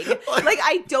nothing. Like,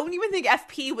 I don't even think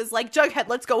FP was like, Jughead,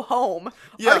 let's go home.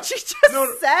 Yeah. Archie just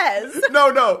says.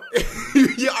 No.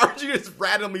 Yeah, Archie just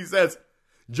randomly says,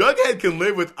 Jughead can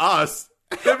live with us.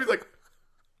 And he's like,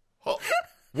 oh,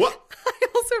 what? I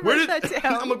also wrote that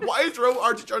down. I'm like, why is Robo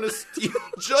Archie trying to steal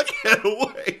Jughead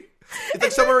away? It's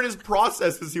like somewhere in his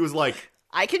processes, he was like,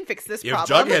 I can fix this if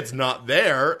problem. Jughead's not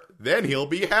there, then he'll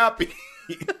be happy.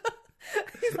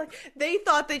 He's like, they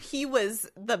thought that he was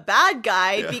the bad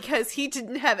guy because he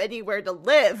didn't have anywhere to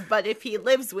live, but if he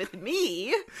lives with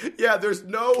me... Yeah, there's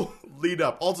no lead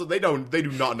up. Also, they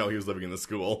do not know he was living in the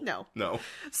school. No.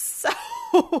 So,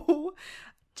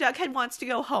 Jughead wants to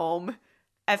go home.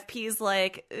 FP's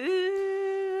like,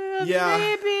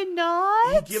 maybe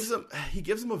not. He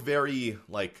gives him a very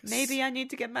like. Maybe I need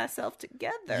to get myself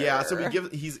together. Yeah, so he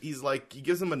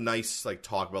gives him a nice like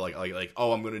talk about like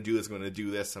oh, I'm going to do this, I'm going to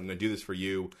do this, I'm going to do this for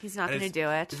you. He's not going to do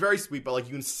it. It's very sweet, but like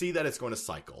you can see that it's going to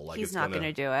cycle. Like he's not going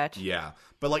to do it. Yeah,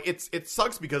 but like it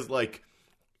sucks because like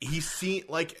he seems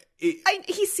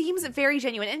very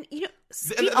genuine, and you know,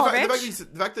 the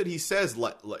fact that he says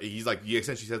he's like he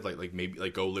essentially says like maybe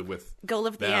like go live with the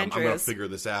Andrews. I'm gonna figure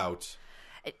this out.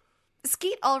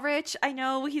 Skeet Ulrich, I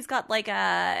know he's got like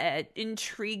a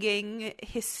intriguing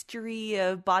history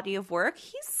of body of work.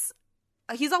 He's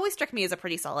always struck me as a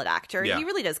pretty solid actor. Yeah. He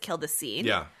really does kill the scene.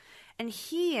 Yeah,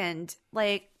 and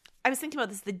like I was thinking about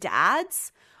this, the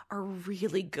dads are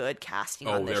really good casting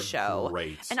on this show.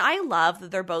 Great. And I love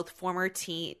that they're both former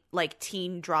teen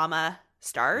drama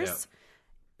stars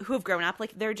who have grown up.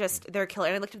 Like they're killer.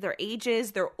 And I looked at their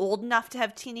ages. They're old enough to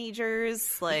have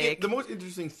teenagers. Like the most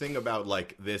interesting thing about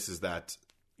like this is that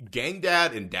Gang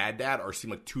Dad and Dad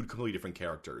seem like two completely different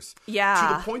characters. Yeah.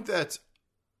 To the point that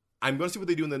I'm going to see what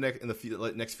they do in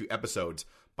the next few episodes,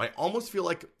 but I almost feel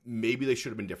like maybe they should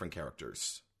have been different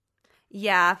characters.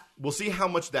 Yeah. We'll see how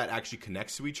much that actually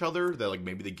connects to each other. That like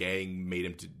maybe the gang made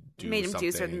him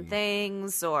do certain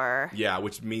things, or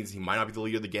which means he might not be the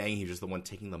leader of the gang. He's just the one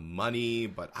taking the money.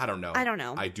 But I don't know.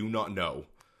 I do not know.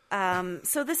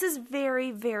 So this is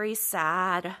very, very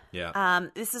sad. Yeah.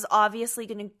 This is obviously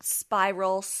going to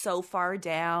spiral so far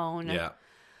down. Yeah.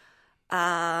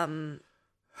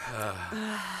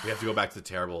 We have to go back to the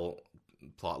terrible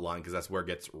plot line because that's where it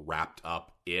gets wrapped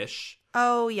up ish.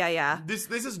 Oh yeah. This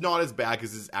is not as bad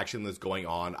because this action that's going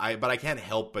on. But I can't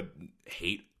help but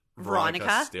hate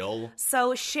Veronica still.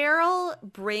 So Cheryl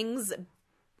brings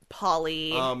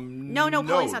Polly. No,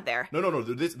 Polly's not there. No.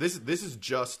 This is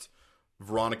just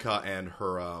Veronica and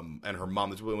her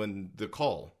mom. That's when the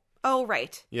call. Oh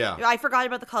right. Yeah. I forgot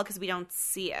about the call because we don't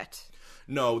see it.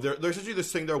 No, they're essentially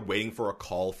just sitting there waiting for a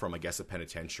call from, I guess, a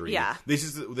penitentiary. Yeah. This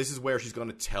is where she's going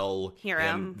to tell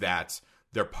him that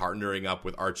they're partnering up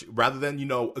with Archie rather than,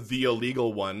 the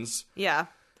illegal ones. Yeah.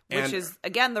 Which is,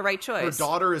 again, the right choice. Her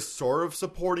daughter is sort of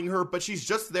supporting her, but she's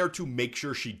just there to make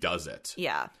sure she does it.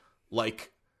 Yeah.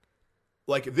 Like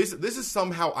this is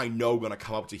somehow, I know, going to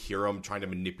come up to Hiram trying to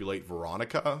manipulate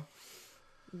Veronica.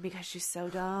 Because she's so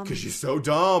dumb.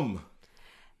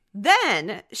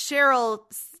 Then Cheryl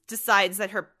decides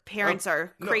that her parents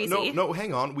are crazy. No,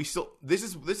 hang on. This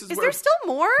is Is where, there still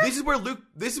more? This is where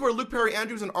Luke Perry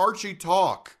Andrews and Archie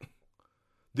talk.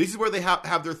 This is where they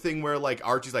have their thing where like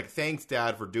Archie's like, "Thanks,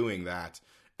 Dad, for doing that,"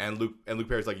 and Luke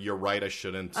Perry's like, "You're right, I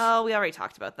shouldn't." Oh, we already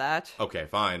talked about that. Okay,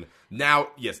 fine. Now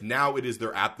it is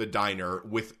they're at the diner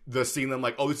with the scene. Them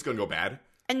like, "Oh, this is gonna go bad."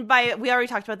 And we already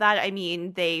talked about that. I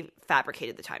mean, they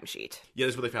fabricated the timesheet. Yeah,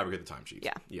 this is where they fabricated the timesheet.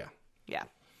 Yeah.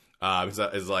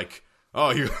 It's like,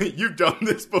 oh, you've done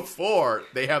this before.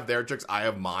 They have their tricks, I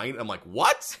have mine. I'm like,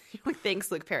 what?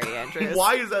 Thanks, Luke Perry Andrews.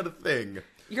 Why is that a thing?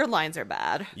 Your lines are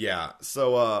bad. Yeah.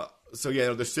 So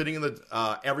they're sitting in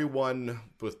the everyone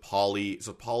with Polly.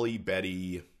 So Polly,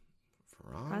 Betty,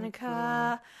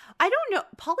 Veronica. I don't know.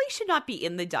 Polly should not be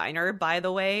in the diner, by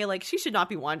the way. Like, she should not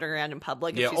be wandering around in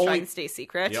public if she's trying to stay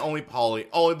secret. Yeah, only Polly.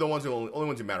 Only ones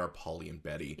who matter are Polly and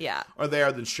Betty. Yeah. Are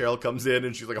there? Then Cheryl comes in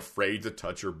and she's like afraid to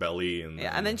touch her belly. And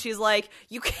and then she's like,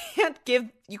 you can't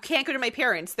go to my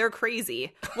parents. They're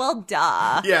crazy. Well,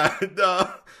 duh. Yeah,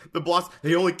 the boss,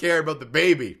 they only care about the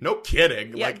baby. No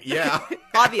kidding. Yeah. Like, yeah.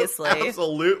 Obviously.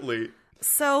 Absolutely.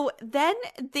 So then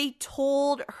they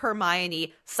told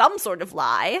Hermione some sort of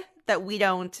lie that we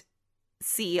don't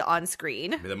see on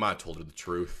screen. I mean, they might have told her the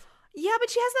truth. Yeah,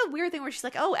 but she has that weird thing where she's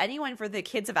like, "Oh, anything for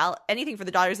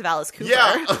the daughters of Alice Cooper."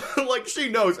 Yeah, like she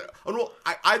knows. Well,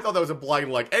 I thought that was implying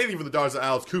like anything for the daughters of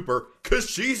Alice Cooper because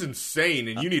she's insane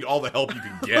and you need all the help you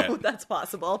can get. Oh, that's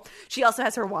possible. She also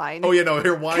has her wine. Oh yeah, no,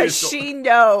 her wine is she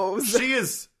knows. She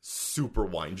is super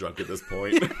wine drunk at this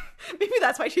point. Maybe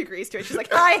that's why she agrees to it. She's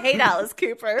like, I hate Alice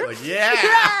Cooper. Like,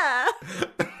 yeah.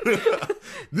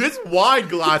 This wine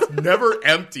glass never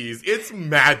empties. It's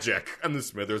magic. And the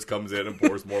Smithers comes in and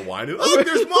pours more wine. And, oh,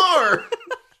 there's more.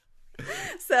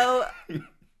 So,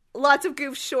 lots of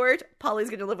goofs short. Polly's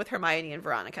going to live with Hermione and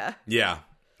Veronica. Yeah.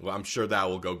 Well, I'm sure that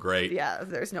will go great. Yeah,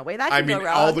 there's no way that can go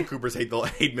wrong. All the Coopers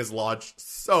hate Miss Lodge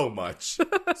so much.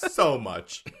 So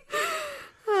much.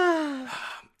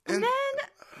 And then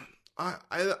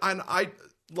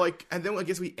and then I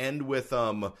guess we end with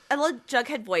a little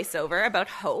Jughead voiceover about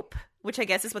hope, which I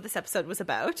guess is what this episode was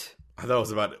about. I thought it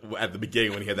was about at the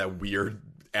beginning when he had that weird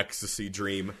ecstasy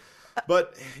dream.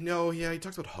 But no, yeah, he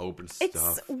talks about hope and stuff.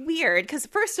 It's weird because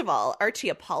first of all, Archie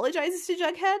apologizes to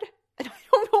Jughead, and I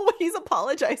don't know what he's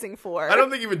apologizing for. I don't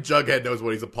think even Jughead knows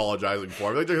what he's apologizing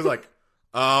for. I think Jughead's like,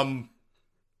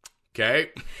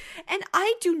 okay. And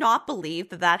I do not believe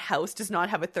that house does not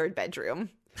have a third bedroom.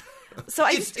 So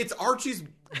it's Archie's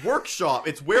workshop.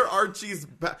 It's where Archie's.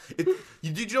 Did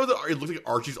you know that it looks like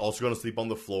Archie's also going to sleep on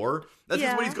the floor? That's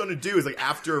just what he's going to do. Is like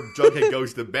after Jughead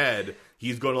goes to bed,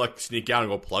 he's going to like sneak out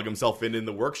and go plug himself in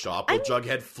the workshop while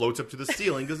Jughead floats up to the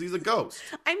ceiling because he's a ghost.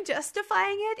 I'm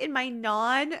justifying it in my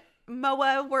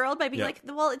non-Moa world by being like,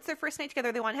 well, it's their first night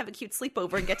together. They want to have a cute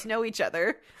sleepover and get to know each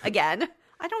other again.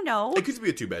 I don't know. It could be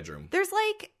a 2-bedroom. There's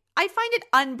like, I find it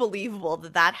unbelievable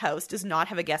that house does not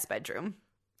have a guest bedroom.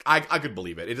 I could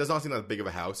believe it. It does not seem that big of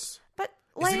a house. But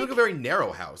it seems like a very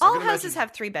narrow house. All houses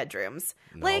have 3 bedrooms.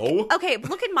 No. Like, okay,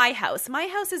 look at my house. My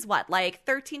house is what, like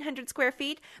 1,300 square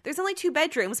feet? There's only 2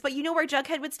 bedrooms, but you know where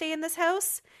Jughead would stay in this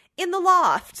house? In the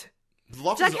loft. The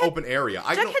loft is an open area.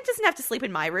 Jughead doesn't have to sleep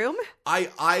in my room.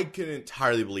 I can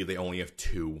entirely believe they only have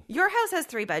 2. Your house has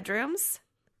 3 bedrooms.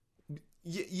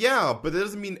 Yeah, but that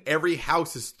doesn't mean every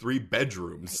house has 3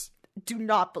 bedrooms.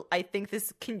 I think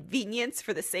this convenience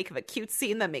for the sake of a cute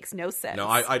scene that makes no sense. No,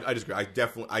 I disagree.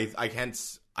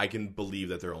 I can believe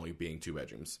that there only being 2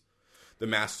 bedrooms. The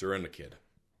master and the kid.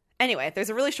 Anyway, there's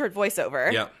a really short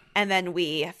voiceover. Yeah. And then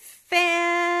we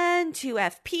fan to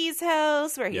FP's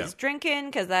house where he's drinking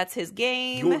because that's his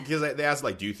game. Because they asked,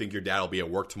 like, do you think your dad will be at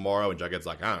work tomorrow? And Jughead's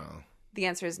like, I don't know. The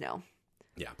answer is no.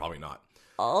 Yeah, probably not.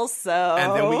 Also.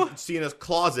 And then we see in his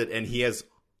closet and he has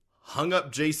hung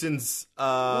up Jason's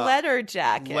letter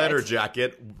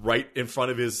jacket right in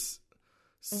front of his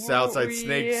Southside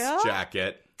Snakes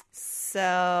jacket.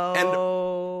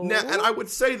 So and I would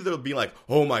say that it would be like,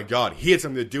 oh my god, he had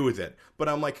something to do with it. But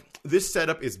I'm like, this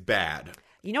setup is bad.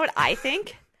 You know what I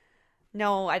think?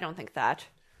 No, I don't think that.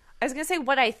 I was going to say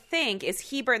what I think is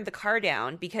he burned the car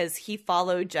down because he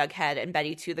followed Jughead and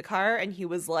Betty to the car and he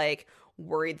was like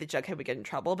worried that Jughead would get in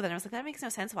trouble. But then I was like, that makes no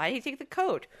sense. Why did he take the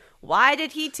coat? Why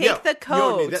did he take the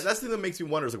coat? That's the thing that makes me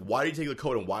wonder is like, why did he take the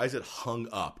coat and why is it hung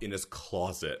up in his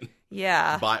closet?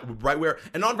 Yeah. Right where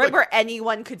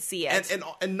anyone could see it.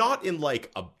 And not in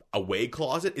like a away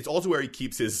closet. It's also where he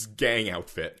keeps his gang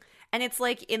outfit. And it's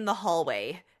like in the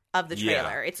hallway of the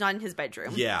trailer. Yeah. It's not in his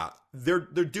bedroom. Yeah. They're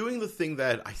doing the thing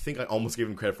that I think I almost gave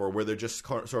him credit for where they're just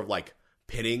sort of like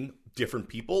pinning different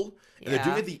people. And they're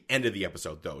doing it at the end of the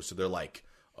episode though. So they're like,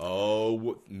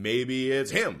 oh, maybe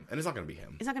it's him. And it's not going to be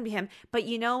him. It's not going to be him. But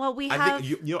you know what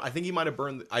I think he might have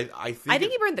burned I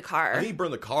think he burned the car. I think he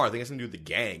burned the car. I think it's something to do with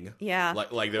the gang. Yeah.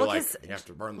 Like they're like, you have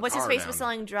to burn the car What's his face was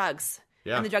selling drugs.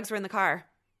 Yeah. And the drugs were in the car.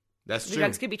 That's true. The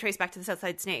drugs could be traced back to the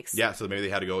Southside Snakes. Yeah, so maybe he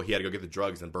had to go get the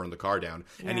drugs and burn the car down.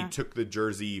 Yeah. And he took the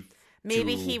jersey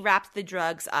Maybe he wrapped the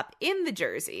drugs up in the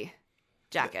jersey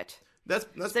jacket. That's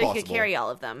so possible. So he could carry all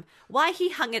of them. Why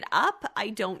he hung it up, I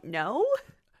don't know.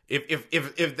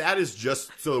 If that is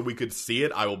just so that we could see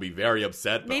it, I will be very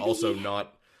upset, but also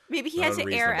not. Maybe he had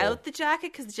to air out the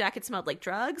jacket because the jacket smelled like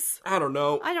drugs. I don't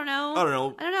know. I don't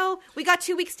know. We got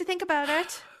 2 weeks to think about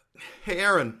it. Hey,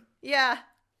 Aaron. Yeah.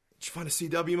 Did you find a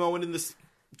CW moment in this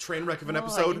train wreck of an I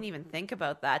episode. didn't even think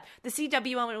about that. The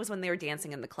CW moment was when they were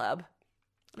dancing in the club.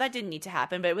 That didn't need to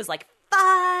happen, but it was like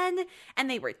fun, and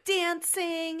they were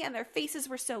dancing, and their faces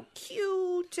were so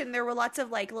cute, and there were lots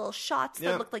of like little shots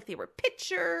that looked like they were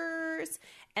pictures.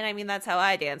 And I mean, that's how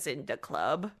I dance in the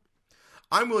club.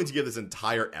 I'm willing to give this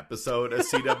entire episode a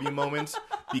CW moment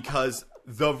because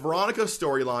the Veronica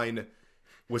storyline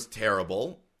was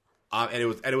terrible, and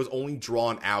it was only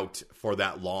drawn out for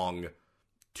that long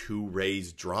to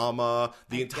raise drama.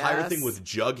 The entire thing with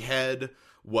Jughead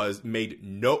made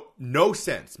no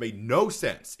sense. Made no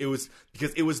sense. It was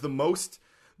because it was the most.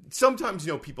 Sometimes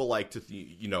people like to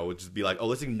just be like, oh,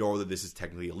 let's ignore that this is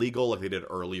technically illegal, like they did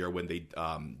earlier when they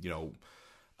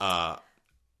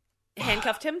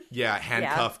handcuffed him. Yeah,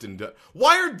 handcuffed and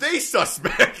why are they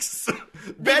suspects?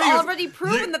 They've already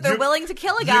proven that they're willing to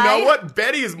kill a guy. You know what?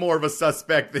 Betty is more of a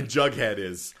suspect than Jughead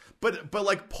is. But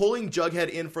like pulling Jughead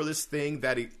in for this thing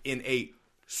that in a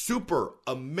super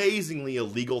amazingly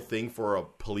illegal thing for a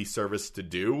police service to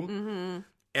do,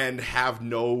 and have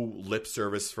no lip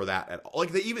service for that at all.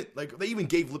 Like they even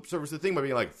gave lip service to the thing by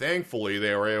being like, thankfully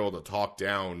they were able to talk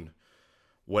down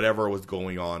whatever was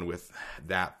going on with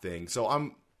that thing.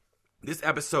 So this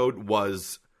episode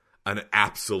was an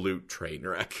absolute train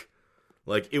wreck.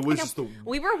 Like it was just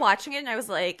we were watching it and I was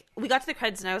like, we got to the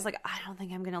credits and I was like, I don't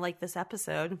think I'm gonna like this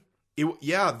episode. It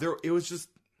was just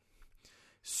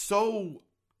so.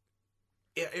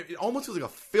 It almost was like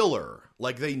a filler.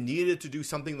 Like they needed to do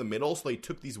something in the middle, so they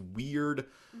took these weird,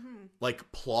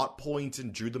 like plot points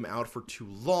and drew them out for too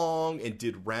long, and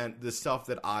did the stuff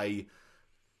that I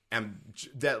am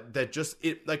that just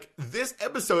it like this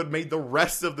episode made the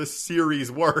rest of the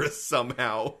series worse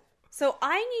somehow. So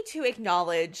I need to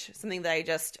acknowledge something that I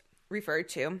just referred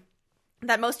to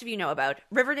that most of you know about.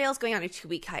 Riverdale's going on a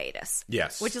 2-week hiatus.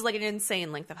 Yes, which is like an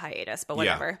insane length of hiatus, but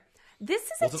whatever. Yeah.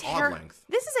 This is an odd length.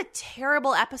 This is a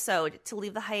terrible episode to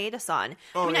leave the hiatus on.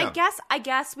 Oh, I mean, I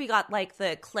guess we got like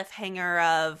the cliffhanger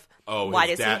of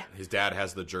his dad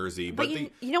has the jersey, but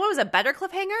you know what was a better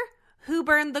cliffhanger? Who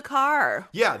burned the car?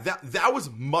 Yeah, that was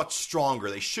much stronger.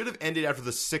 They should have ended after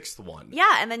the 6th one.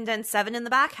 Yeah, and then done 7 in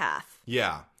the back half.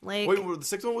 Yeah. Like, wait, the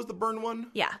 6th one was the burn one?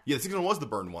 Yeah. Yeah, the 6th one was the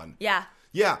burn one. Yeah.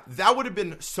 Yeah, that would have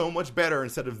been so much better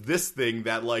instead of this thing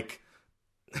that like.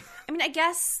 I mean, I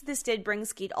guess this did bring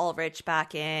Skeet Ulrich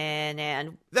back in,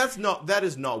 and that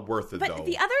is not worth it. But though.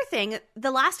 The other thing,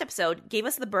 the last episode gave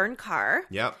us the burn car.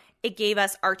 Yeah. It gave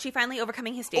us Archie finally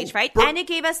overcoming his stage fright, and it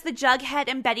gave us the Jughead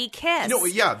and Betty kiss. No,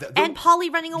 yeah, and Polly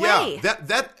running away. Yeah,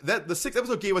 that the 6th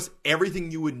episode gave us everything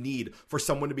you would need for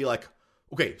someone to be like,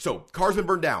 okay, so car's been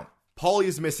burned down, Polly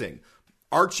is missing.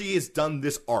 Archie has done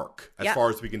this arc, as far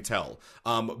as we can tell.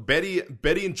 Betty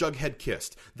and Jughead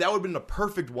kissed. That would have been a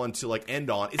perfect one to like end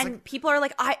on. It's like people are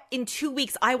like, in 2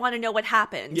 weeks, I want to know what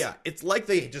happened. Yeah, it's like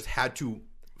they just had to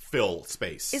fill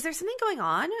space. Is there something going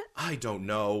on? I don't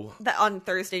know. That on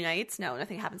Thursday nights? No,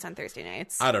 nothing happens on Thursday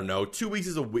nights. I don't know. 2 weeks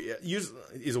is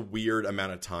a weird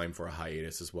amount of time for a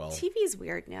hiatus as well. TV's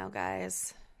weird now,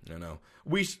 guys. I know.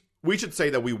 We should say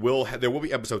that there will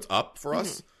be episodes up for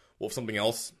us. We'll have something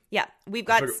else. Yeah, we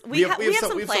have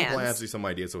some plans. Some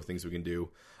ideas of things we can do.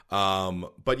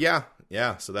 But yeah.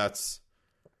 So that's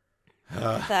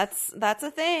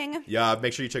a thing. Yeah,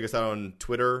 make sure you check us out on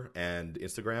Twitter and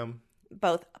Instagram.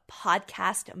 Both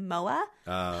Podcast MOA,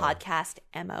 Podcast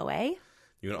MOA.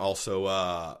 You can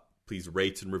also please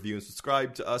rate and review and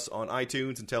subscribe to us on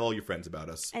iTunes and tell all your friends about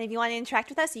us. And if you want to interact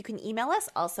with us, you can email us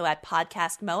also at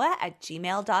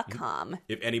podcastmoa@gmail.com.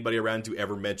 If anybody around you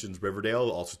ever mentions Riverdale,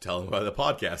 also tell them about the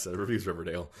podcast that reviews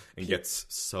Riverdale and gets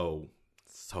so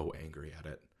angry at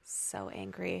it. So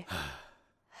angry.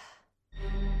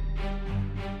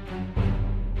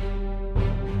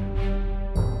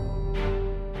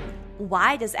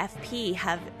 Why does FP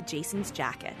have Jason's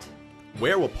jacket?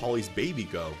 Where will Polly's baby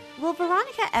go? Will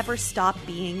Veronica ever stop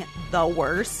being the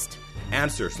worst?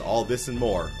 Answers to all this and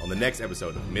more on the next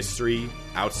episode of Mystery,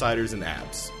 Outsiders, and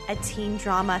Abs. A teen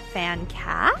drama fan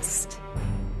cast?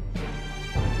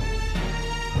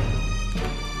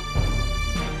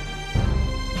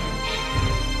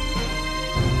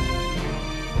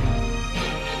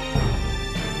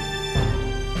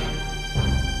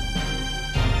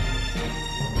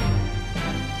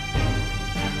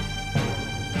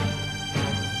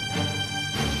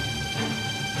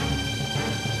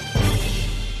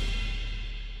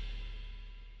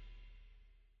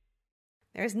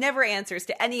 There's never answers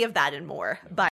to any of that and more. Bye.